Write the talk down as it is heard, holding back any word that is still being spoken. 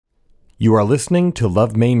You are listening to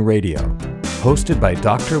Love Maine Radio, hosted by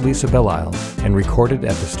Dr. Lisa Belisle and recorded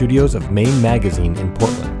at the studios of Maine Magazine in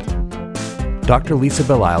Portland. Dr. Lisa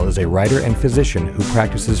Belisle is a writer and physician who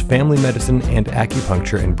practices family medicine and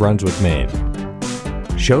acupuncture in Brunswick, Maine.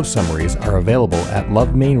 Show summaries are available at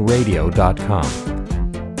lovemaineradio.com.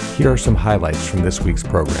 Here are some highlights from this week's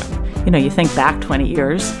program. You think back 20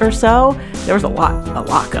 years or so, there was a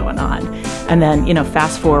lot going on. And then,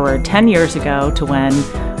 fast forward 10 years ago to when,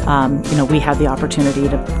 we had the opportunity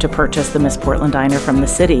to purchase the Miss Portland Diner from the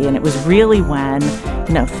city. And it was really when,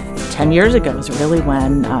 10 years ago was really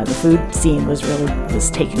when the food scene was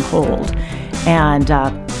taking hold. And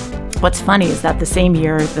what's funny is that the same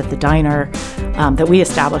year that the diner, that we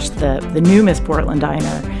established the new Miss Portland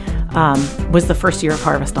Diner, was the first year of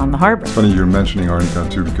Harvest on the Harbor. It's funny you're mentioning Arnica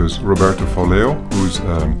too, because Roberto Foleo, who's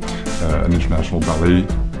an international ballet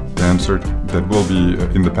dancer that will be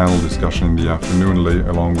in the panel discussion in the afternoon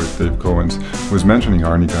along with Dave Coens, was mentioning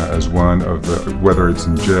Arnica as one of the, whether it's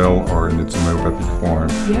in gel or in its homeopathic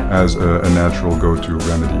form, as a natural go-to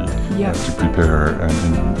remedy to prepare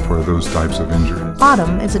and for those types of injuries.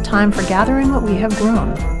 Autumn is a time for gathering what we have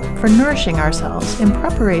grown, for nourishing ourselves in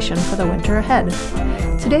preparation for the winter ahead.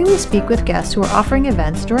 Today we speak with guests who are offering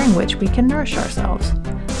events during which we can nourish ourselves.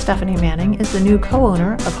 Stephanie Manning is the new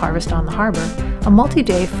co-owner of Harvest on the Harbor, a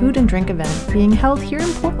multi-day food and drink event being held here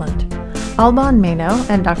in Portland. Alban Mano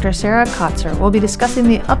and Dr. Sarah Kotzer will be discussing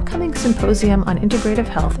the upcoming Symposium on Integrative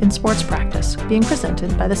Health in Sports Practice, being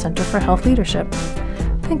presented by the Center for Health Leadership.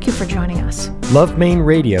 Thank you for joining us. Love Maine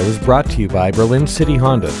Radio is brought to you by Berlin City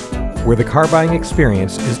Honda, where the car buying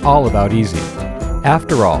experience is all about easy.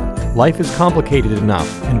 After all, life is complicated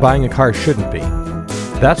enough, and buying a car shouldn't be.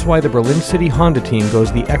 That's why the Berlin City Honda team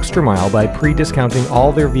goes the extra mile by pre-discounting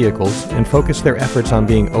all their vehicles and focus their efforts on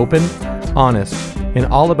being open, honest, and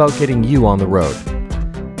all about getting you on the road.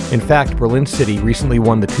 In fact, Berlin City recently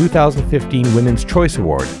won the 2015 Women's Choice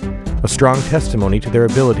Award, a strong testimony to their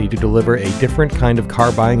ability to deliver a different kind of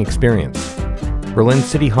car buying experience. Berlin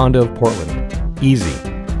City Honda of Portland. Easy.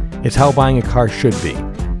 It's how buying a car should be.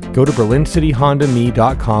 Go to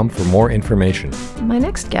berlincityhondame.com for more information. My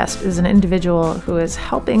next guest is an individual who is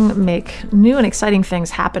helping make new and exciting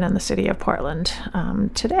things happen in the city of Portland.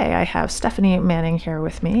 Today I have Stephanie Manning here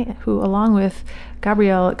with me, who, along with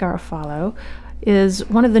Gabrielle Garofalo, is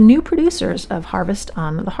one of the new producers of Harvest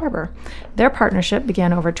on the Harbor. Their partnership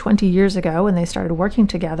began over 20 years ago when they started working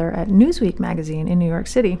together at Newsweek magazine in New York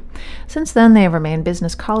City. Since then, they have remained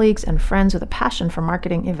business colleagues and friends with a passion for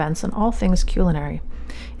marketing events and all things culinary.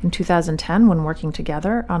 In 2010, when working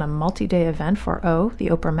together on a multi-day event for O, the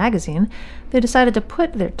Oprah magazine, they decided to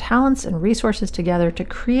put their talents and resources together to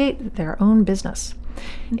create their own business.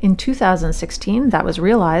 In 2016, that was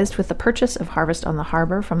realized with the purchase of Harvest on the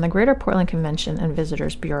Harbor from the Greater Portland Convention and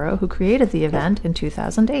Visitors Bureau, who created the event in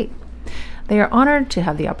 2008. They are honored to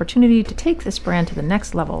have the opportunity to take this brand to the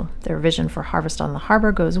next level. Their vision for Harvest on the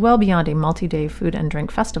Harbor goes well beyond a multi-day food and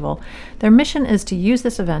drink festival. Their mission is to use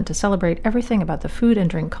this event to celebrate everything about the food and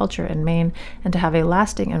drink culture in Maine and to have a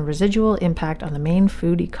lasting and residual impact on the Maine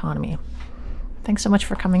food economy. Thanks so much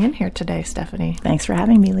for coming in here today, Stephanie. Thanks for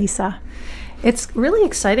having me, Lisa. It's really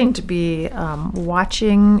exciting to be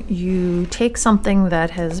watching you take something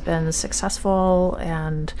that has been successful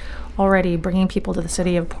and already bringing people to the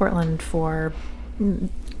city of Portland for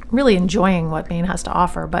really enjoying what Maine has to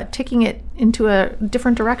offer, but taking it into a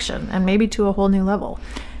different direction and maybe to a whole new level.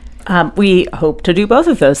 We hope to do both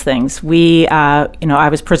of those things. I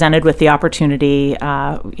was presented with the opportunity,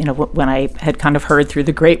 when I had kind of heard through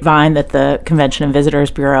the grapevine that the Convention and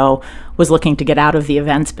Visitors Bureau was looking to get out of the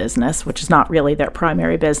events business, which is not really their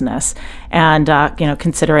primary business. And,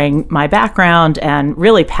 considering my background and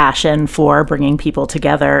really passion for bringing people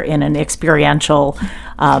together in an experiential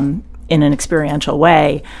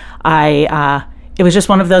way, it was just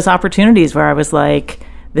one of those opportunities where I was like,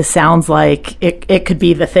 this sounds like it could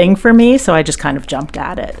be the thing for me, so I just kind of jumped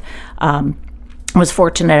at it. I was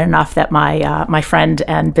fortunate enough that my friend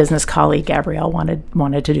and business colleague Gabrielle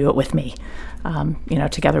wanted to do it with me.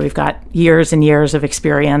 Together we've got years and years of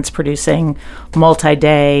experience producing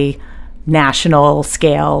multi-day, national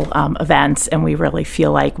scale events, and we really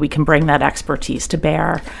feel like we can bring that expertise to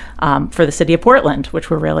bear for the city of Portland, which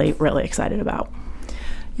we're really, really excited about.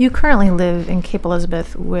 You currently live in Cape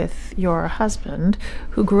Elizabeth with your husband,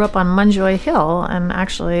 who grew up on Munjoy Hill and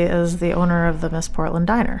actually is the owner of the Miss Portland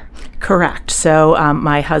Diner. Correct. So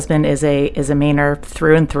my husband is a Mainer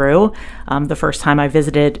through and through. The first time I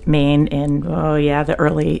visited Maine in the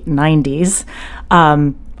early 90s,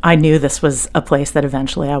 I knew this was a place that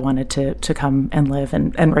eventually I wanted to come and live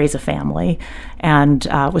and raise a family, and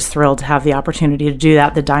was thrilled to have the opportunity to do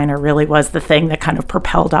that. The diner really was the thing that kind of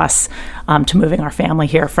propelled us to moving our family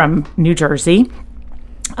here from New Jersey.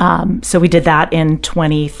 So we did that in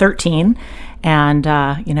 2013. And,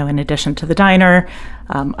 in addition to the diner,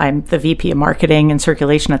 I'm the VP of Marketing and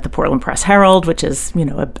Circulation at the Portland Press-Herald, which is,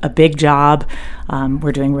 a big job.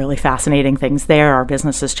 We're doing really fascinating things there. Our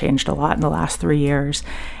business has changed a lot in the last 3 years.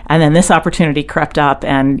 And then this opportunity crept up,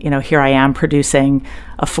 and, here I am producing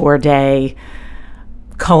a 4-day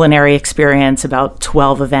culinary experience, about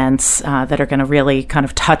 12 events that are going to really kind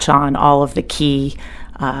of touch on all of the key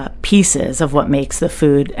pieces of what makes the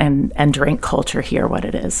food and drink culture here what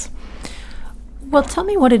it is. Well, tell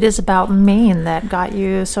me what it is about Maine that got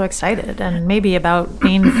you so excited, and maybe about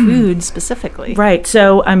Maine food specifically. Right.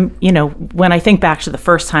 So, when I think back to the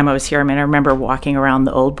first time I was here, I remember walking around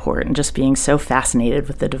the Old Port and just being so fascinated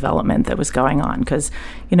with the development that was going on. Because,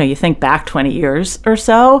 you think back 20 years or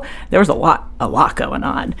so, there was a lot going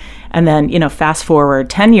on. And then, fast forward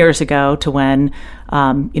 10 years ago to when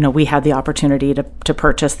we had the opportunity to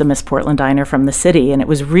purchase the Miss Portland Diner from the city. And it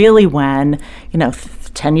was really when,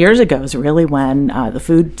 10 years ago was really when the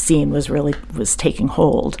food scene was taking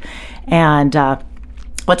hold. And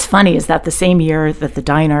what's funny is that the same year that the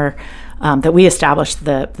diner, that we established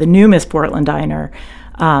the new Miss Portland Diner,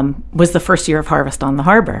 was the first year of Harvest on the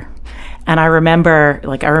Harbor. And I remember,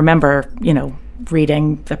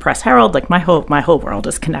 reading the Press-Herald, my whole world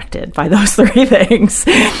is connected by those three things.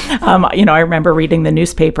 I remember reading the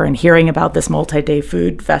newspaper and hearing about this multi-day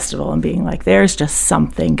food festival and being like, there's just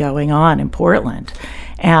something going on in Portland.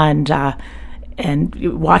 And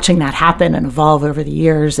watching that happen and evolve over the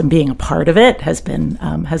years and being a part of it has been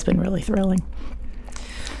really thrilling.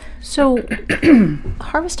 So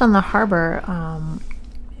Harvest on the Harbor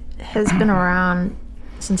has been around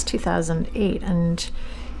since 2008, and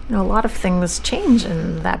a lot of things change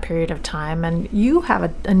in that period of time, and you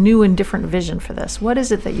have a new and different vision for this. What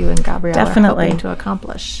is it that you and Gabrielle are hoping to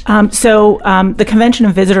accomplish? The Convention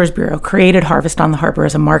and Visitors Bureau created Harvest on the Harbor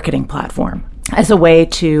as a marketing platform, as a way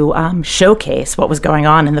to showcase what was going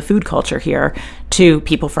on in the food culture here to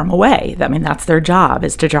people from away. That's their job,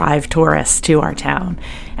 is to drive tourists to our town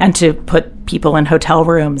and to put people in hotel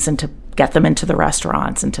rooms and to get them into the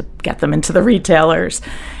restaurants and to get them into the retailers.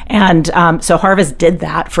 And so Harvest did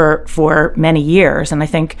that for many years. And I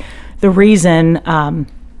think the reason,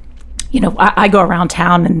 I go around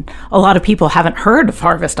town and a lot of people haven't heard of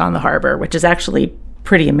Harvest on the Harbor, which is actually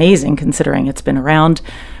pretty amazing considering it's been around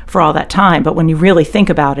for all that time. But when you really think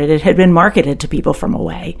about it, it had been marketed to people from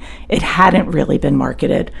away. It hadn't really been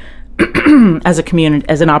marketed as a community,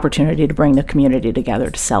 as an opportunity to bring the community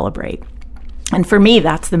together to celebrate. And for me,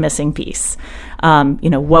 that's the missing piece.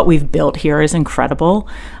 What we've built here is incredible.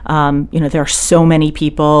 There are so many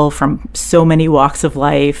people from so many walks of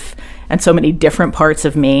life and so many different parts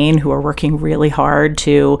of Maine who are working really hard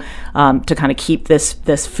to kind of keep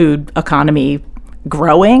this food economy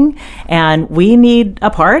growing. And we need a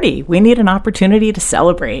party. We need an opportunity to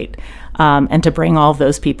celebrate and to bring all of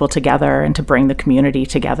those people together and to bring the community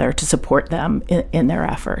together to support them in their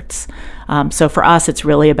efforts. So for us, it's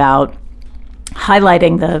really about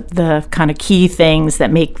highlighting the kind of key things that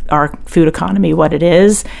make our food economy what it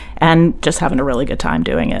is, and just having a really good time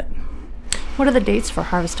doing it. What are the dates for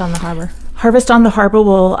Harvest on the Harbor? Harvest on the Harbor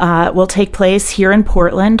will take place here in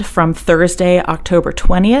Portland from Thursday, October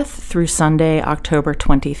 20th through Sunday, October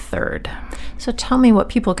 23rd. So tell me what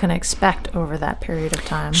people can expect over that period of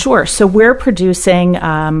time. Sure. So we're producing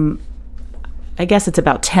I guess it's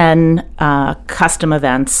about 10 custom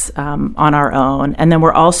events on our own. And then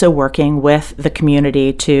we're also working with the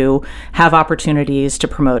community to have opportunities to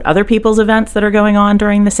promote other people's events that are going on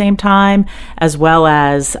during the same time, as well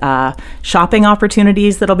as shopping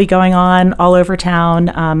opportunities that'll be going on all over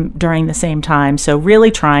town during the same time. So really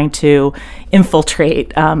trying to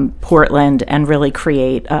infiltrate Portland and really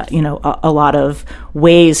create a lot of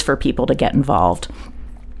ways for people to get involved.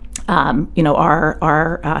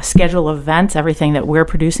 Our schedule of events, everything that we're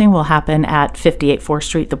producing will happen at 58 4th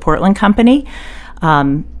Street, the Portland Company.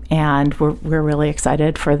 And we're really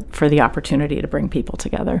excited for the opportunity to bring people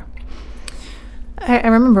together. I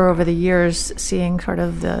remember over the years seeing sort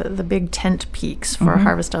of the big tent peaks for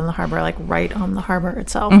Harvest on the Harbor, like right on the harbor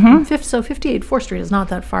itself. So 58 4th Street is not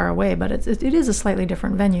that far away, but it is a slightly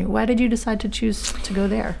different venue. Why did you decide to choose to go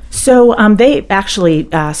there? So they actually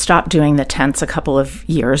stopped doing the tents a couple of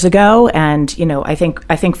years ago, and I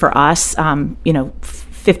think for us,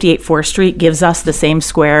 58 4th Street gives us the same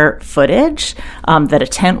square footage that a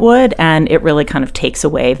tent would, and it really kind of takes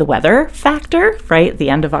away the weather factor, right? At the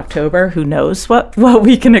end of October, who knows what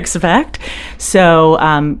we can expect. So,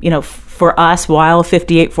 for us, while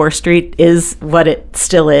 58 4th Street is what it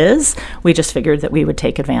still is, we just figured that we would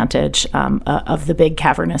take advantage of the big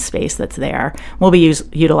cavernous space that's there. We'll be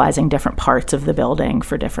utilizing different parts of the building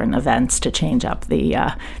for different events to change up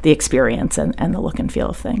the experience and the look and feel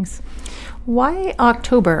of things. Why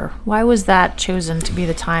October? Why was that chosen to be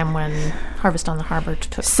the time when Harvest on the Harbor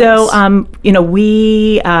took place? So,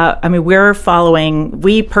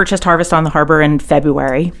 we purchased Harvest on the Harbor in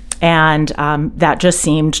February, and that just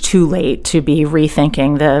seemed too late to be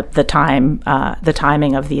rethinking the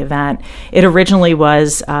timing of the event. It originally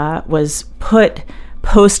was put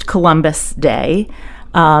post Columbus Day.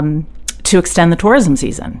 To extend the tourism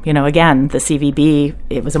season. Again, the CVB,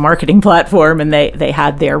 it was a marketing platform, and they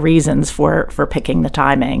had their reasons for picking the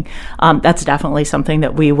timing. That's definitely something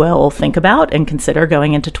that we will think about and consider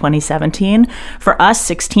going into 2017. For us,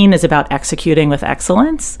 16 is about executing with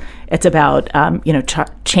excellence. It's about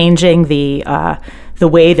changing the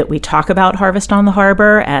way that we talk about Harvest on the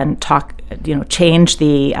Harbor and change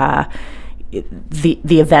the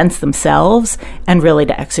events themselves, and really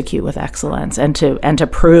to execute with excellence and to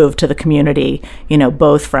prove to the community,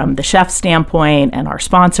 both from the chef standpoint and our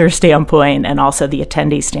sponsor standpoint and also the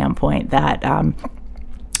attendee standpoint that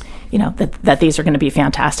that these are going to be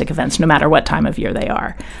fantastic events no matter what time of year they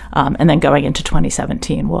are. And then going into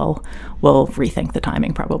 2017, we'll rethink the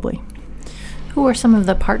timing probably. Who are some of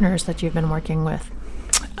the partners that you've been working with?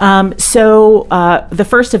 The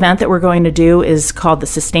first event that we're going to do is called the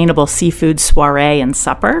Sustainable Seafood Soiree and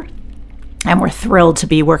Supper. And we're thrilled to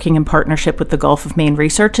be working in partnership with the Gulf of Maine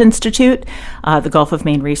Research Institute. The Gulf of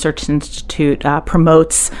Maine Research Institute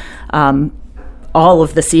promotes all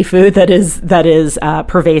of the seafood that is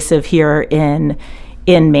pervasive here in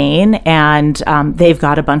Maine, and they've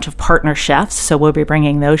got a bunch of partner chefs, so we'll be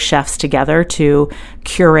bringing those chefs together to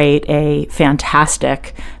curate a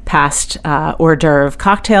fantastic past hors d'oeuvre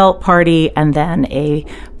cocktail party and then a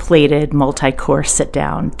plated multi-course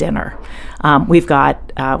sit-down dinner.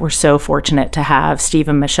 We're so fortunate to have Steve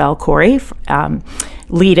and Michelle Corey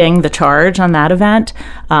leading the charge on that event.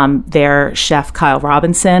 Their chef Kyle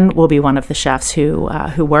Robinson will be one of the chefs who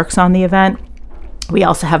works on the event. We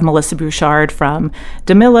also have Melissa Bouchard from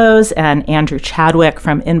DeMillo's and Andrew Chadwick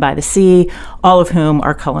from Inn by the Sea, all of whom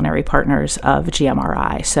are culinary partners of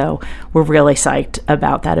GMRI. So we're really psyched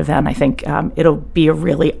about that event. I think it'll be a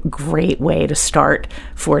really great way to start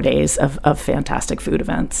 4 days of fantastic food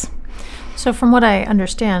events. So from what I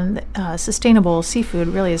understand, sustainable seafood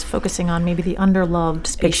really is focusing on maybe the underloved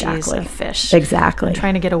species of fish. Exactly. And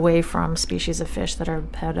trying to get away from species of fish that are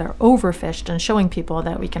overfished and showing people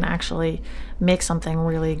that we can actually make something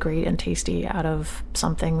really great and tasty out of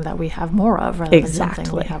something that we have more of rather than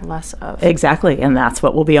something we have less of. Exactly, and that's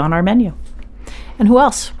what will be on our menu. And who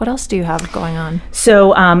else? What else do you have going on?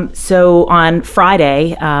 So on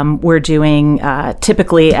Friday, we're doing,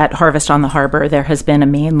 typically at Harvest on the Harbor, there has been a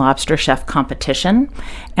Maine lobster chef competition.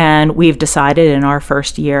 And we've decided in our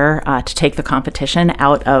first year to take the competition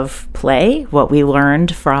out of play. What we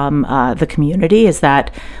learned from the community is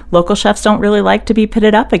that local chefs don't really like to be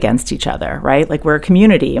pitted up against each other, right? Like, we're a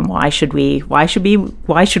community, and why should we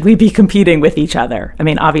be competing with each other? I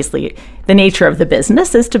mean, obviously, the nature of the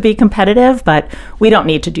business is to be competitive, but we don't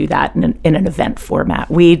need to do that in an event format.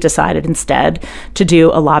 We decided instead to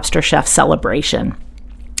do a lobster chef celebration.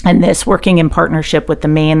 And this, working in partnership with the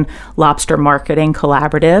Maine Lobster Marketing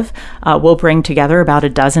Collaborative, will bring together about a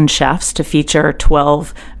dozen chefs to feature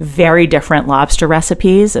 12 very different lobster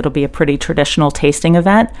recipes. It'll be a pretty traditional tasting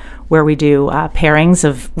event where we do pairings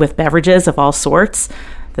with beverages of all sorts.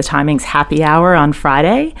 The timing's happy hour on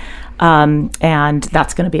Friday. And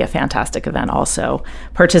that's going to be a fantastic event also.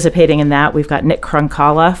 Participating in that, we've got Nick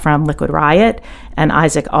Cronkala from Liquid Riot and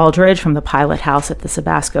Isaac Aldridge from the Pilot House at the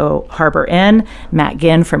Sabasco Harbor Inn, Matt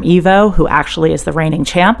Ginn from Evo, who actually is the reigning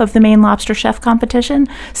champ of the Maine Lobster Chef competition.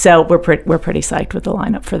 So we're pretty psyched with the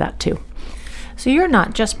lineup for that too. So you're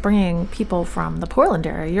not just bringing people from the Portland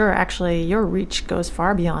area. Your reach goes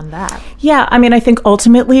far beyond that. Yeah, I mean, I think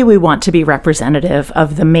ultimately we want to be representative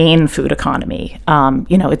of the Maine food economy.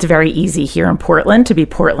 It's very easy here in Portland to be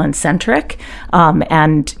Portland-centric.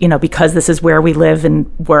 And, because this is where we live and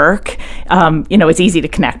work, it's easy to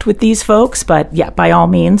connect with these folks. But yeah, by all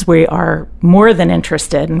means, we are more than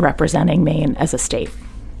interested in representing Maine as a state.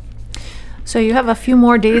 So you have a few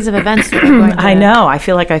more days of events that are going to... I know. I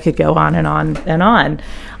feel like I could go on and on and on.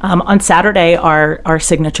 On Saturday, our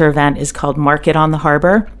signature event is called Market on the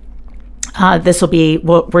Harbor.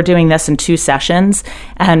 We're doing this in 2 sessions,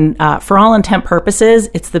 and for all intent purposes,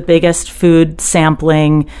 it's the biggest food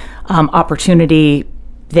sampling opportunity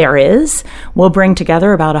there is. We'll bring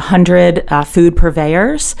together about 100 food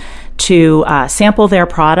purveyors to sample their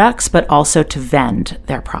products, but also to vend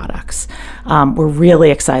their products. We're really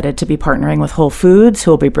excited to be partnering with Whole Foods,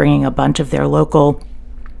 who will be bringing a bunch of their local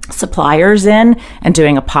suppliers in and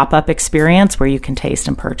doing a pop-up experience where you can taste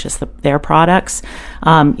and purchase their products.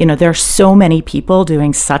 There are so many people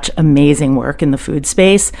doing such amazing work in the food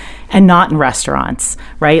space and not in restaurants,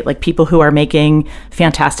 right? Like people who are making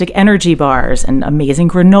fantastic energy bars and amazing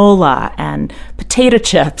granola and potato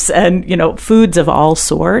chips and, foods of all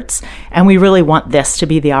sorts. And we really want this to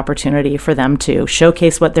be the opportunity for them to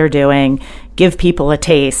showcase what they're doing, give people a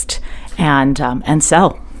taste, and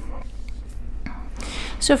sell.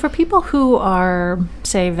 So for people who are,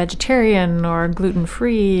 say, vegetarian or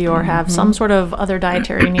gluten-free or have some sort of other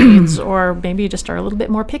dietary needs, or maybe just are a little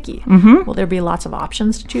bit more picky, will there be lots of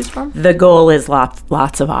options to choose from? The goal is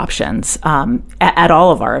lots of options at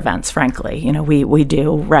all of our events, frankly. We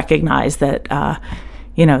do recognize that,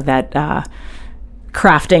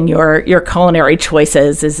 crafting your culinary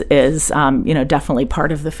choices is definitely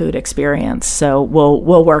part of the food experience. So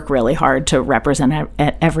we'll work really hard to represent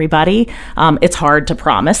everybody. It's hard to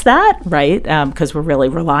promise that, right? Because we're really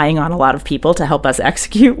relying on a lot of people to help us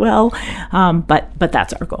execute well. But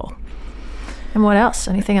that's our goal. And what else?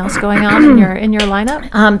 Anything else going on in your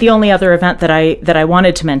lineup? The only other event that I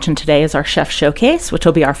wanted to mention today is our Chef Showcase, which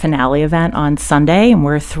will be our finale event on Sunday, and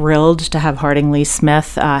we're thrilled to have Harding Lee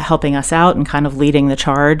Smith helping us out and kind of leading the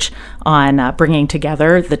charge on bringing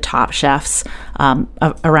together the top chefs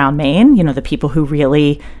around Maine. The people who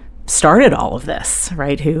really started all of this,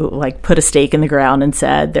 right? Who put a stake in the ground and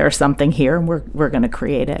said, "There's something here, and we're going to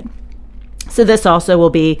create it." So this also will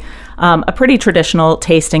be a pretty traditional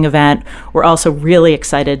tasting event. We're also really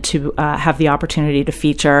excited to have the opportunity to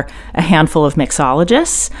feature a handful of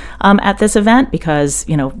mixologists at this event because,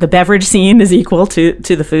 the beverage scene is equal to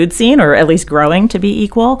the food scene, or at least growing to be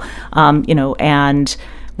equal, and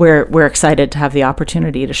we're excited to have the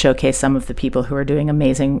opportunity to showcase some of the people who are doing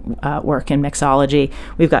amazing work in mixology.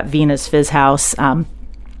 We've got Vina's Fizz House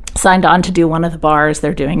signed on to do one of the bars.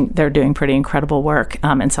 They're doing pretty incredible work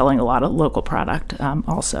and selling a lot of local product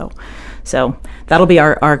also. So that'll be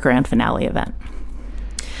our grand finale event.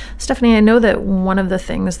 Stephanie, I know that one of the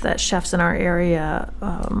things that chefs in our area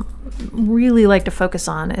really like to focus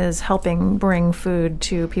on is helping bring food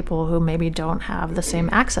to people who maybe don't have the same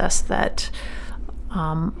access that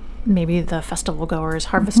maybe the festival goers,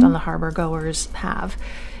 Harvest on the Harbor goers have.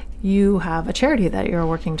 You have a charity that you're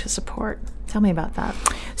working to support. Tell me about that.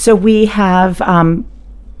 So we have,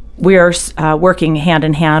 we are working hand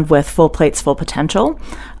in hand with Full Plates, Full Potential.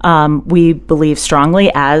 We believe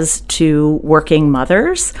strongly, as to working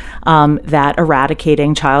mothers, that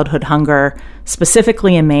eradicating childhood hunger,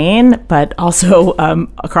 specifically in Maine, but also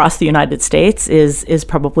across the United States, is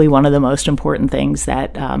probably one of the most important things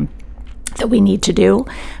that we need to do.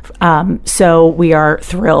 So we are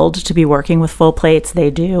thrilled to be working with Full Plates.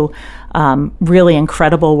 They do really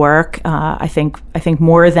incredible work. I think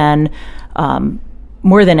more than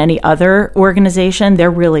any other organization,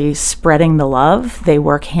 they're really spreading the love. They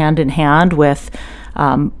work hand in hand with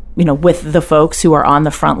with the folks who are on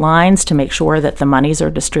the front lines to make sure that the monies are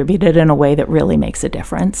distributed in a way that really makes a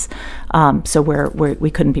difference. So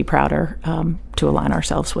we couldn't be prouder to align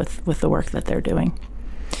ourselves with the work that they're doing.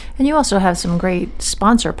 And you also have some great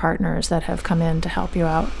sponsor partners that have come in to help you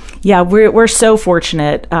out. Yeah, we're so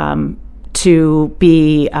fortunate to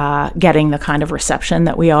be getting the kind of reception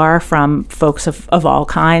that we are from folks of all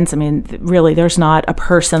kinds. I mean, really, there's not a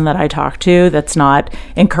person that I talk to that's not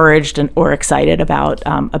encouraged or excited about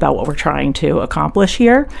what we're trying to accomplish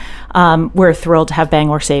here. We're thrilled to have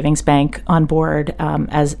Bangor Savings Bank on board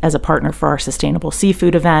as a partner for our Sustainable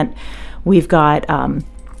Seafood event. We've got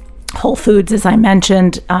Whole Foods, as I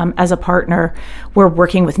mentioned, as a partner. We're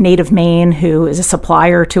working with Native Maine, who is a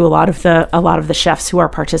supplier to a lot of the chefs who are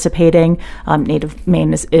participating. Native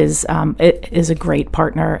Maine is a great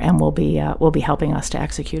partner and will be helping us to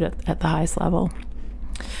execute it at the highest level.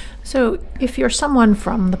 So if you're someone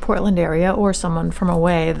from the Portland area or someone from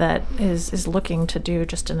away that is looking to do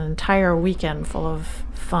just an entire weekend full of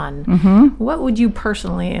fun, what would you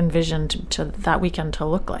personally envision to that weekend to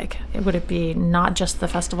look like? Would it be not just the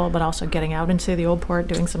festival, but also getting out into the Old Port,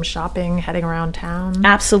 doing some shopping, heading around town?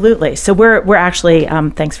 Absolutely. So we're actually,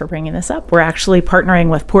 thanks for bringing this up, we're actually partnering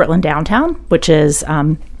with Portland Downtown, which is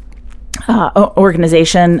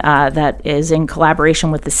organization that is in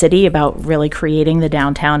collaboration with the city about really creating the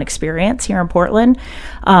downtown experience here in Portland.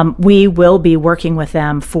 We will be working with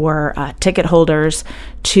them for ticket holders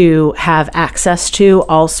to have access to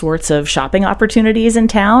all sorts of shopping opportunities in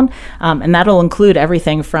town, and that'll include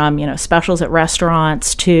everything from specials at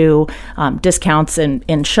restaurants to discounts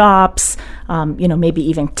in shops, maybe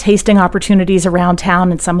even tasting opportunities around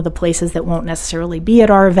town in some of the places that won't necessarily be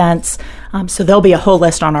at our events. So there'll be a whole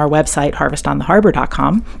list on our website,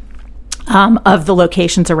 harvestontheharbor.com. Of the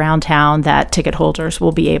locations around town that ticket holders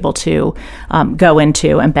will be able to go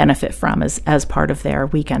into and benefit from as part of their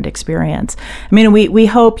weekend experience. I mean, we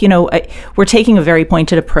hope, we're taking a very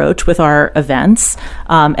pointed approach with our events,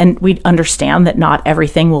 and we understand that not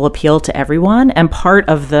everything will appeal to everyone. And part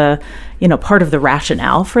of the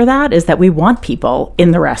rationale for that is that we want people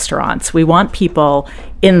in the restaurants, we want people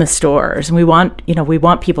in the stores, and we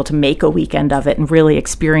want people to make a weekend of it and really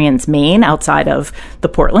experience Maine outside of the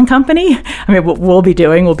Portland company. I mean, what we'll be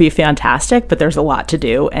doing will be fantastic, but there's a lot to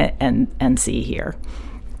do and see here.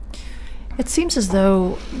 It seems as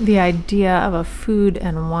though the idea of a food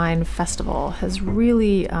and wine festival has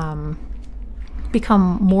really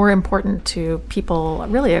become more important to people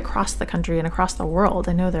really across the country and across the world.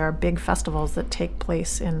 I know there are big festivals that take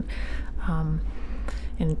place in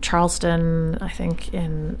Charleston, I think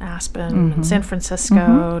in Aspen, in San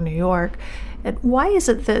Francisco, New York. And why is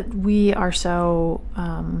it that we are so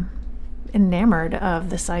enamored of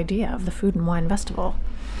this idea of the Food and Wine Festival?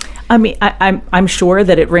 I mean, I'm sure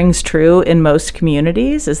that it rings true in most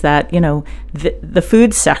communities, is that, the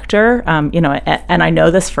food sector, and I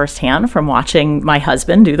know this firsthand from watching my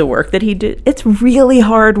husband do the work that he did. It's really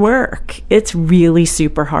hard work. It's really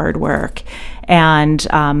super hard work. And,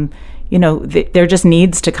 there just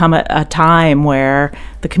needs to come a time where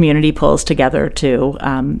the community pulls together to,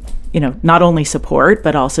 not only support,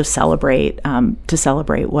 but also celebrate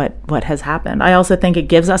what has happened. I also think it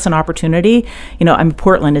gives us an opportunity.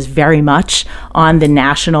 Portland is very much on the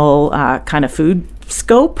national kind of food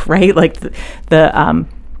scope, right? Like the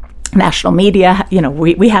national media,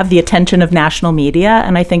 we have the attention of national media,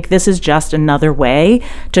 and I think this is just another way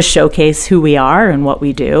to showcase who we are and what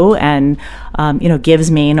we do, and gives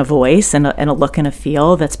Maine a voice and a look and a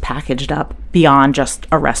feel that's packaged up beyond just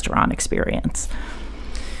a restaurant experience.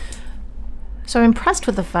 So I'm impressed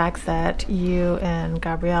with the fact that you and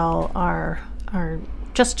Gabrielle are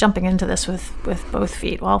just jumping into this with both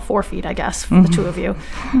feet, well, 4 feet, I guess, for the two of you,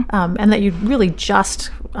 and that you really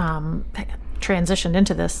just transitioned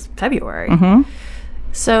into this February.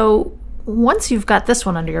 So once you've got this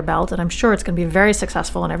one under your belt, and I'm sure it's going to be very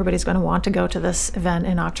successful and everybody's going to want to go to this event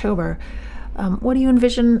in October, what do you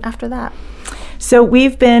envision after that? So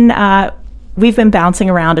we've been bouncing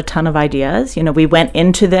around a ton of ideas. We went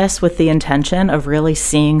into this with the intention of really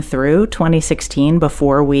seeing through 2016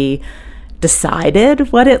 before we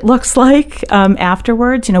decided what it looks like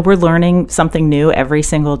afterwards. We're learning something new every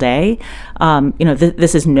single day.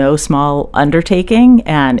 This is no small undertaking,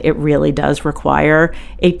 and it really does require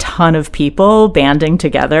a ton of people banding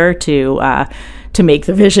together to make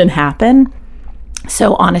the vision happen.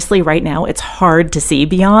 So honestly, right now, it's hard to see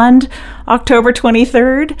beyond October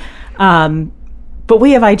 23rd. But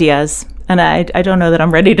we have ideas, and I don't know that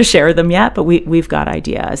I'm ready to share them yet, but we've got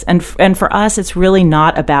ideas. And for us, it's really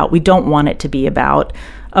not about, we don't want it to be about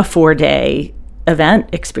a 4-day event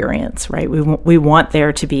experience, right? We want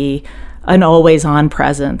there to be an always-on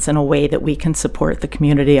presence in a way that we can support the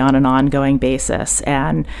community on an ongoing basis.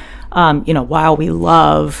 And, while we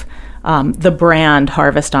love the brand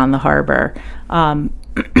Harvest on the Harbor,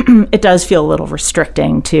 it does feel a little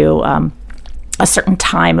restricting to a certain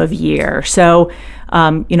time of year. So,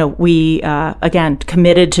 we, again,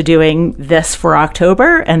 committed to doing this for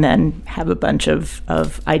October, and then have a bunch of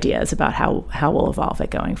ideas about how we'll evolve it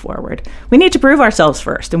going forward. We need to prove ourselves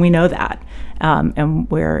first, and we know that, and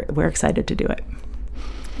we're excited to do it.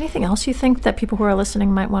 Anything else you think that people who are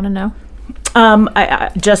listening might want to know?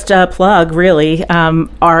 Just a plug, really.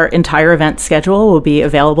 Our entire event schedule will be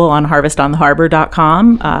available on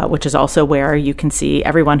harvestontheharbor.com, which is also where you can see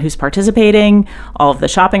everyone who's participating, all of the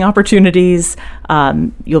shopping opportunities.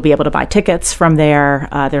 You'll be able to buy tickets from there.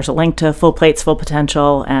 There's a link to Full Plates, Full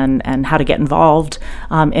Potential, and how to get involved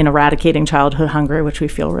in eradicating childhood hunger, which we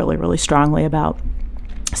feel really, really strongly about.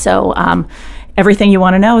 So everything you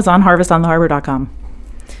want to know is on harvestontheharbor.com.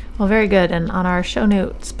 Well, very good. And on our show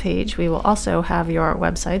notes page, we will also have your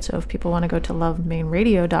website. So if people want to go to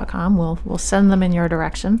lovemainradio.com, we'll send them in your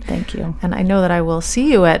direction. Thank you. And I know that I will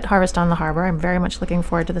see you at Harvest on the Harbor. I'm very much looking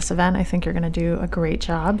forward to this event. I think you're going to do a great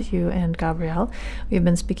job, you and Gabrielle. We've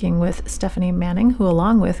been speaking with Stephanie Manning, who,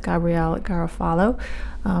 along with Gabrielle Garofalo,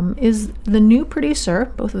 is the new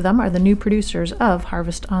producer. Both of them are the new producers of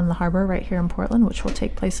Harvest on the Harbor right here in Portland, which will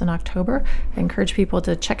take place in October. I encourage people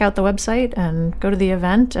to check out the website and go to the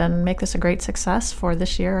event and make this a great success for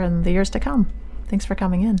this year and the years to come. Thanks for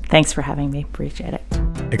coming in. Thanks for having me. Appreciate it.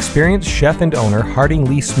 Experience chef and owner Harding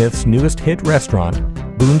Lee Smith's newest hit restaurant,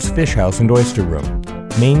 Boone's Fish House and Oyster Room,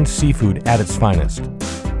 Maine seafood at its finest.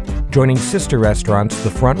 Joining sister restaurants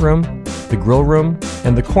The Front Room, The Grill Room,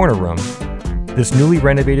 and The Corner Room, this newly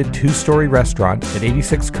renovated 2-story restaurant at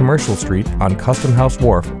 86 Commercial Street on Custom House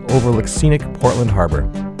Wharf overlooks scenic Portland Harbor.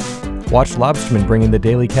 Watch lobstermen bring in the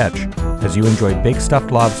daily catch as you enjoy baked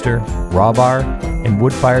stuffed lobster, raw bar, and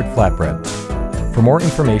wood-fired flatbreads. For more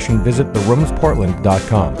information, visit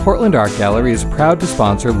theroomsportland.com. Portland Art Gallery is proud to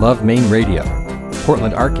sponsor Love Maine Radio.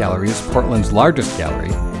 Portland Art Gallery is Portland's largest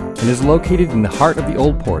gallery and is located in the heart of the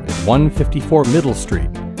Old Port at 154 Middle Street.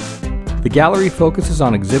 The gallery focuses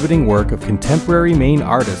on exhibiting work of contemporary Maine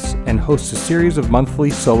artists and hosts a series of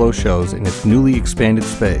monthly solo shows in its newly expanded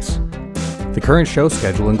space. The current show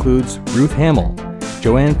schedule includes Ruth Hamill,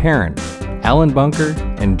 Joanne Perrin, Alan Bunker,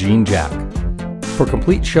 and Jean Jack. For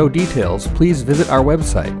complete show details, please visit our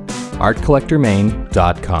website,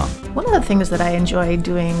 artcollectormaine.com. One of the things that I enjoy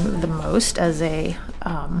doing the most as a,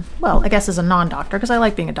 as a non-doctor, because I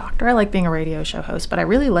like being a doctor, I like being a radio show host, but I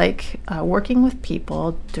really like working with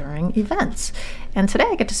people during events. And today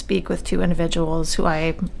I get to speak with two individuals who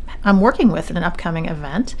I'm working with in an upcoming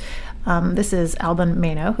event. This is Alban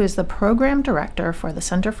Mano, who is the program director for the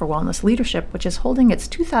Center for Wellness Leadership, which is holding its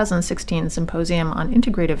 2016 Symposium on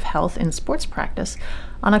Integrative Health in Sports Practice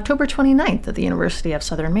on October 29th at the University of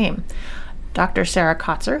Southern Maine. Dr. Sarah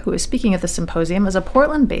Kotzer, who is speaking at the symposium, is a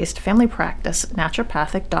Portland-based family practice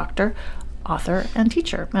naturopathic doctor, author, and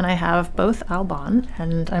teacher. And I have both Alban,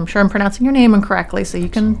 and I'm sure I'm pronouncing your name incorrectly, so you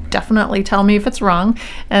can definitely tell me if it's wrong,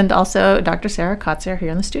 and also Dr. Sarah Kotzer here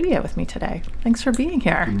in the studio with me today. Thanks for being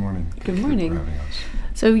here. Good morning. Good morning. Thank you for having us.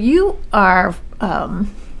 So you are,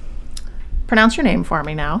 pronounce your name for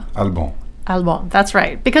me now. Alban. Alban, that's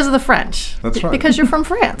right, because of the French. That's right. Because you're from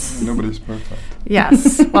France. Nobody's perfect.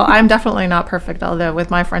 Yes. Well, I'm definitely not perfect, although with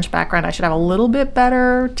my French background, I should have a little bit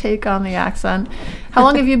better take on the accent. How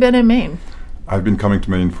long have you been in Maine? I've been coming to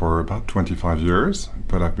Maine for about 25 years,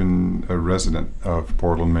 but I've been a resident of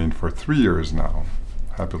Portland, Maine for 3 years now,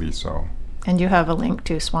 happily so. And you have a link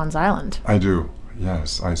to Swans Island. I do,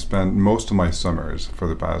 yes. I spent most of my summers for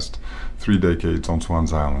the past 3 decades on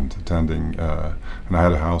Swans Island, attending, and I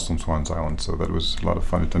had a house on Swans Island, so that was a lot of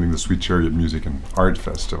fun, attending the Sweet Chariot Music and Art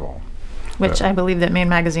Festival. Which I believe that Maine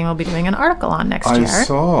Magazine will be doing an article on next year. I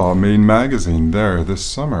saw Maine Magazine there this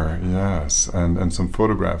summer, yes, and some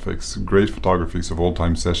photographics, great photographies of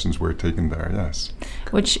old-time sessions were taken there, yes.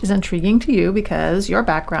 Which is intriguing to you because your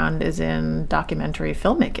background is in documentary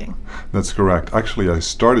filmmaking. That's correct. Actually, I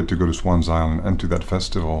started to go to Swans Island and to that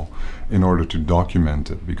festival in order to document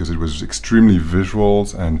it because it was extremely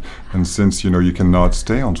visuals, and since you cannot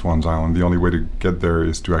stay on Swans Island, the only way to get there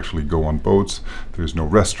is to actually go on boats. There's no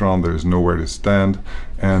restaurant, there's nowhere to stand,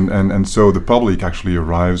 and so the public actually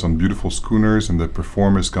arrives on beautiful schooners and the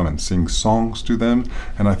performers come and sing songs to them,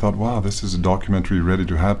 and I thought, wow, this is a documentary ready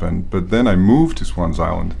to happen. But then I moved to Swans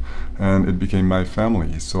Island and it became my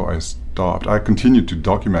family, so I stopped. I continued to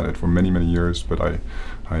document it for many, many years, but I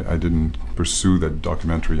didn't pursue that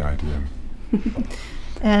documentary idea.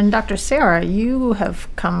 And Dr. Sarah, you have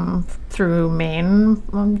come through Maine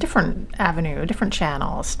on different avenue, different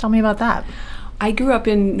channels. Tell me about that. I grew up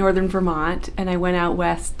in northern Vermont, and I went out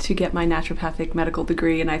west to get my naturopathic medical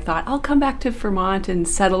degree, and I thought, I'll come back to Vermont and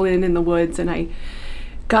settle in the woods, and I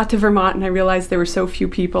got to Vermont and I realized there were so few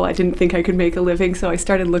people, I didn't think I could make a living, so I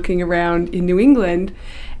started looking around in New England,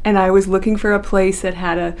 and I was looking for a place that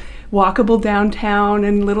had a walkable downtown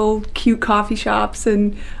and little cute coffee shops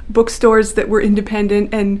and bookstores that were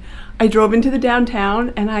independent, and I drove into the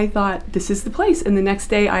downtown and I thought, this is the place. And the next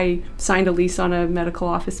day I signed a lease on a medical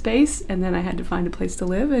office space, and then I had to find a place to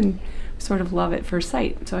live and sort of love at first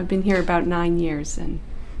sight. So I've been here about 9 years and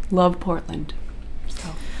love Portland.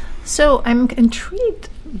 So I'm intrigued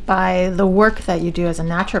by the work that you do as a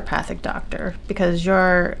naturopathic doctor, because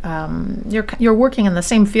you're working in the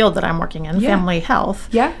same field that I'm working in, family health.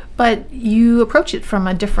 Yeah. But you approach it from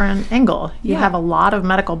a different angle. You have a lot of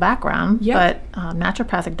medical background, but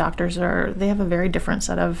naturopathic doctors they have a very different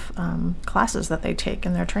set of classes that they take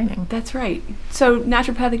in their training. That's right. So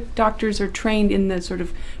naturopathic doctors are trained in the sort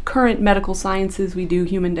of current medical sciences. We do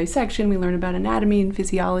human dissection, we learn about anatomy and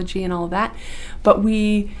physiology and all of that, but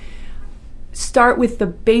we start with the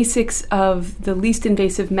basics of the least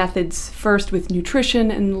invasive methods first, with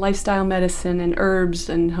nutrition and lifestyle medicine and herbs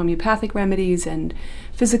and homeopathic remedies and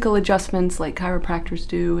physical adjustments like chiropractors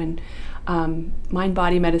do, and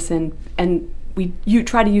mind-body medicine. And you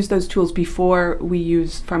try to use those tools before we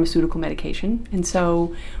use pharmaceutical medication. And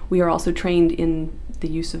so we are also trained in the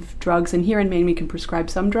use of drugs. And here in Maine, we can prescribe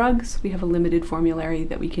some drugs. We have a limited formulary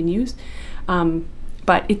that we can use.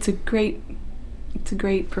 But it's a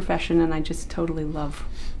great profession, and I just totally love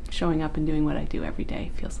showing up and doing what I do every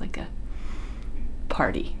day. It feels like a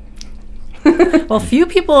party. Well, few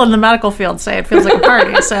people in the medical field say it feels like a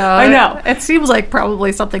party, so I know. It seems like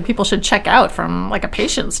probably something people should check out from like a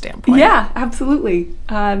patient standpoint. Yeah, absolutely.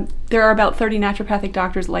 There are about 30 naturopathic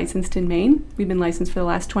doctors licensed in Maine. We've been licensed for the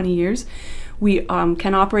last 20 years. We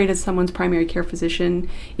can operate as someone's primary care physician.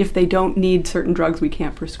 If they don't need certain drugs, we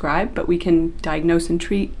can't prescribe, but we can diagnose and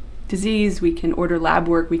treat disease, we can order lab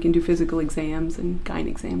work, we can do physical exams and gyne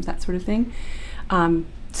exams, that sort of thing.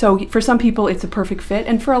 So for some people it's a perfect fit,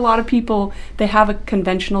 and for a lot of people they have a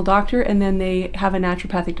conventional doctor and then they have a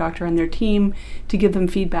naturopathic doctor on their team to give them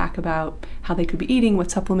feedback about how they could be eating, what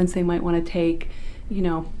supplements they might want to take,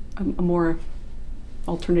 a more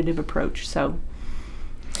alternative approach. So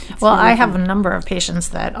well, I have a number of patients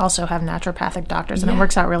that also have naturopathic doctors, and it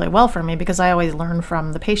works out really well for me because I always learn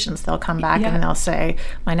from the patients. They'll come back and they'll say,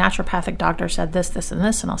 my naturopathic doctor said this, this, and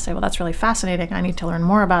this, and I'll say, well, that's really fascinating. I need to learn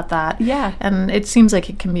more about that. Yeah. And it seems like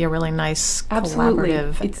it can be a really nice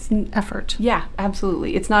collaborative effort. Yeah,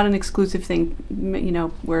 absolutely. It's not an exclusive thing,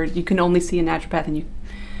 where you can only see a naturopath and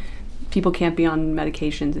people can't be on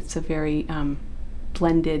medications. It's a very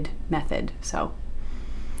blended method, so...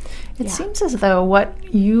 It seems as though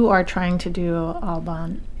what you are trying to do,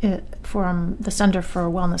 Alban, from the Center for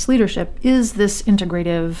Wellness Leadership, is this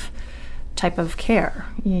integrative type of care.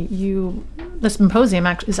 The symposium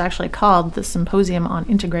is actually called the Symposium on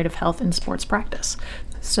Integrative Health in Sports Practice.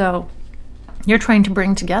 So you're trying to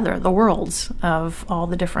bring together the worlds of all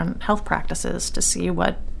the different health practices to see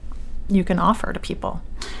what you can offer to people.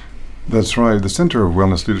 That's right. The Center of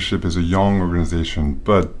Wellness Leadership is a young organization,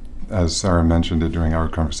 but as Sarah mentioned it during our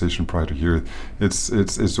conversation prior to here, it's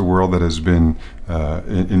a world that has been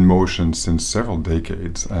in motion since several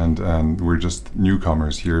decades, and we're just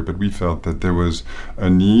newcomers here, but we felt that there was a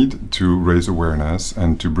need to raise awareness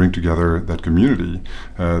and to bring together that community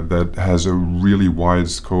that has a really wide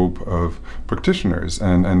scope of practitioners,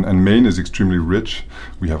 and Maine is extremely rich.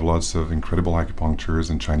 We have lots of incredible acupuncturists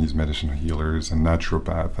and Chinese medicine healers and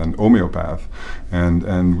naturopath and homeopath,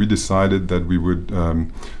 and we decided that we would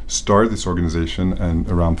start this organization and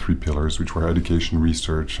around three pillars, which were education,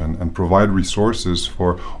 research, and provide resources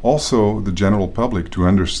for also the general public to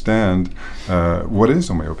understand what is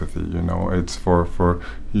homeopathy. It's for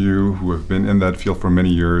you who have been in that field for many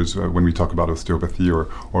years. When we talk about osteopathy or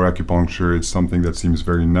acupuncture, it's something that seems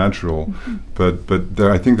very natural, but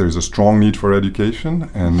I think there's a strong need for education,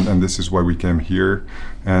 and this is why we came here,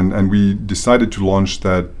 and we decided to launch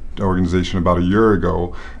that organization about a year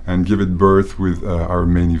ago and give it birth with our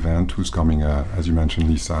main event, who's coming, as you mentioned,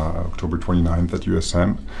 Lisa, October 29th at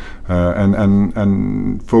USM,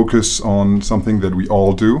 and focus on something that we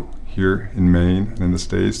all do here in Maine and in the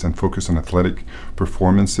States, and focus on athletic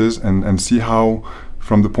performances and see how,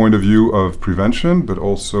 from the point of view of prevention, but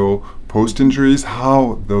also post-injuries,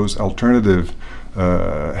 how those alternative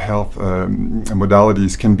health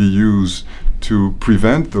modalities can be used to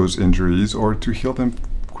prevent those injuries or to heal them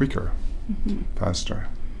quicker, faster.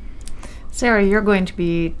 Sarah, you're going to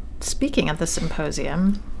be speaking at the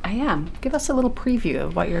symposium. I am. Give us a little preview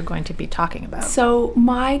of what you're going to be talking about. So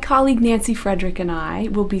my colleague Nancy Frederick and I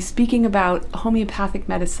will be speaking about homeopathic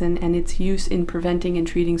medicine and its use in preventing and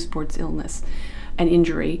treating sports illness and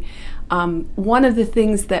injury. One of the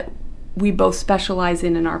things that we both specialize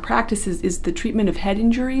in our practices is the treatment of head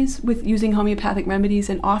injuries with using homeopathic remedies,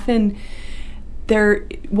 and often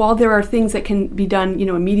while there are things that can be done,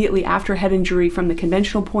 immediately after head injury from the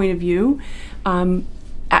conventional point of view,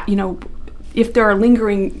 if there are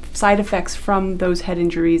lingering side effects from those head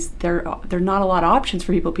injuries, there are not a lot of options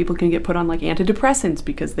for people. People can get put on like antidepressants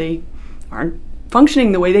because they aren't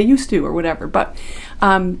functioning the way they used to or whatever. But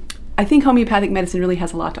I think homeopathic medicine really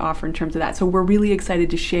has a lot to offer in terms of that. So we're really excited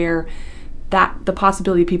to share the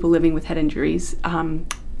possibility of people living with head injuries and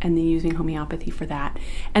then using homeopathy for that.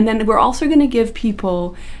 And then we're also going to give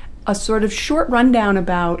people a sort of short rundown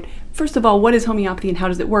about, first of all, what is homeopathy and how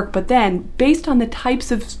does it work? But then, based on the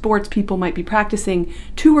types of sports people might be practicing,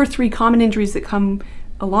 2 or 3 common injuries that come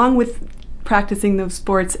along with practicing those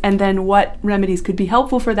sports, and then what remedies could be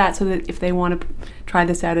helpful for that, so that if they want to try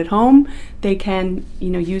this out at home, they can,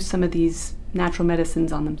 use some of these natural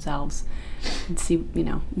medicines on themselves and see,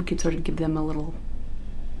 we could sort of give them a little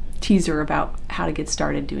teaser about how to get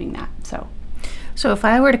started doing that. So if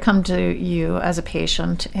I were to come to you as a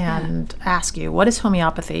patient and ask you, what is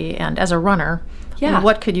homeopathy? And as a runner,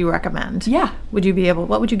 what could you recommend? Yeah. What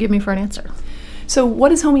would you give me for an answer? So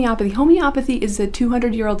what is homeopathy? Homeopathy is a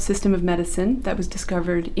 200-year-old system of medicine that was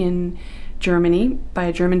discovered in Germany by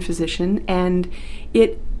a German physician, and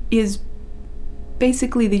it is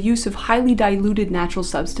basically the use of highly diluted natural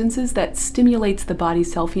substances that stimulates the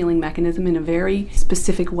body's self-healing mechanism in a very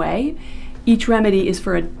specific way. Each remedy is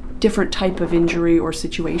for a different type of injury or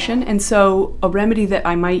situation. And so a remedy that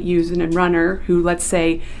I might use in a runner who, let's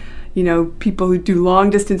say, people who do long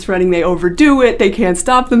distance running, they overdo it, they can't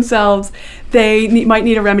stop themselves. They might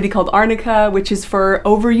need a remedy called arnica, which is for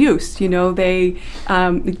overuse.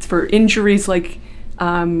 It's for injuries like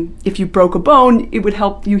if you broke a bone, it would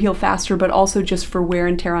help you heal faster, but also just for wear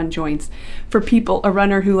and tear on joints. For people, a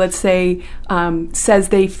runner who, let's say, says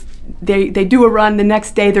they do a run, the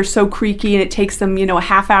next day they're so creaky and it takes them, a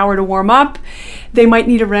half hour to warm up, they might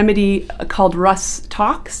need a remedy called Russ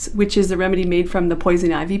Tox, which is a remedy made from the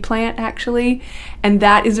poison ivy plant, actually. And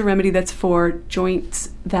that is a remedy that's for joints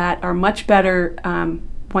that are much better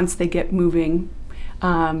once they get moving,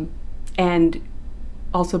 and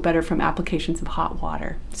also better from applications of hot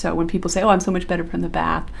water. So when people say, I'm so much better from the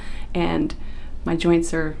bath and my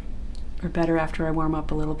joints are better after I warm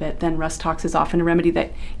up a little bit, then Russ Tox is often a remedy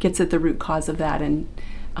that gets at the root cause of that and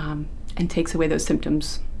takes away those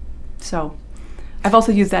symptoms. So I've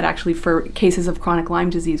also used that actually for cases of chronic Lyme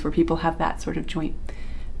disease where people have that sort of joint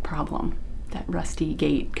problem, that rusty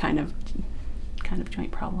gait kind of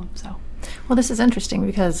joint problem. So. Well, this is interesting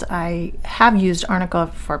because I have used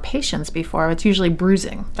arnica for patients before. It's usually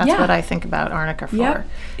bruising. That's what I think about arnica for. Yeah,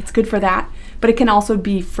 it's good for that. But it can also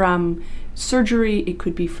be from surgery. It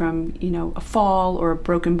could be from, a fall or a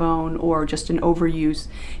broken bone or just an overuse.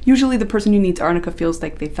 Usually the person who needs arnica feels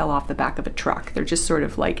like they fell off the back of a truck. They're just sort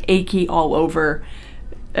of like achy all over.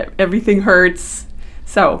 Everything hurts.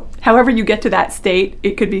 So however you get to that state,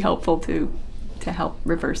 it could be helpful to help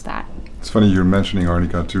reverse that. It's funny you're mentioning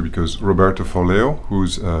arnica too, because Roberto Foleo,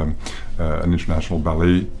 who's an international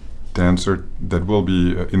ballet dancer that will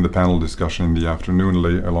be in the panel discussion in the afternoon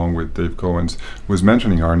along with Dave Coens, was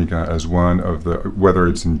mentioning arnica as one of the, whether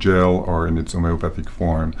it's in gel or in its homeopathic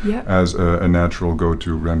form, as a natural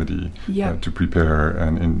go-to remedy to prepare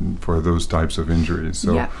and for those types of injuries.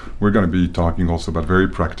 So we're going to be talking also about very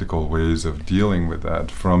practical ways of dealing with that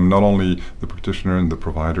from not only the practitioner and the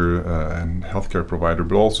provider and healthcare provider,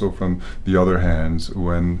 but also from the other hands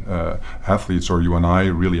when athletes or you and I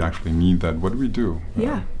really actually need that. What do we do?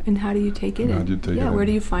 And how do you take it? Where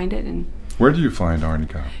do you find it? And where do you find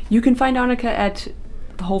arnica? You can find arnica at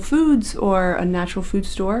the Whole Foods or a natural food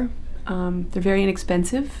store. They're very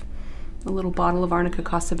inexpensive. A little bottle of arnica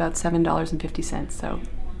costs about $7.50. So,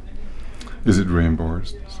 is it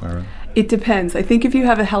reimbursed, Sarah? It depends. I think if you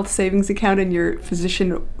have a health savings account and your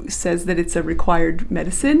physician says that it's a required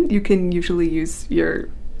medicine, you can usually use your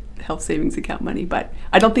health savings account money. But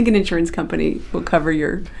I don't think an insurance company will cover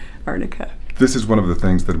your arnica. This is one of the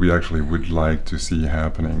things that we actually would like to see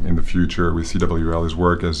happening in the future with CWL's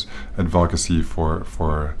work as advocacy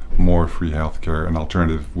for more free healthcare and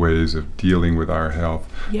alternative ways of dealing with our health,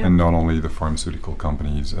 and not only the pharmaceutical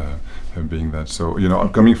companies being that. So, I'm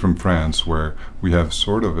coming from France where we have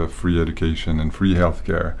sort of a free education and free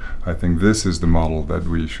healthcare. I think this is the model that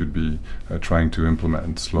we should be trying to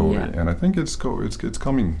implement slowly, and I think it's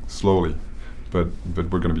coming slowly, but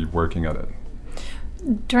we're going to be working at it.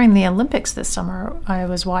 During the Olympics this summer, I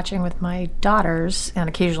was watching with my daughters and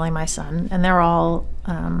occasionally my son, and they're all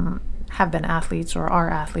have been athletes or are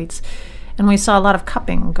athletes. And we saw a lot of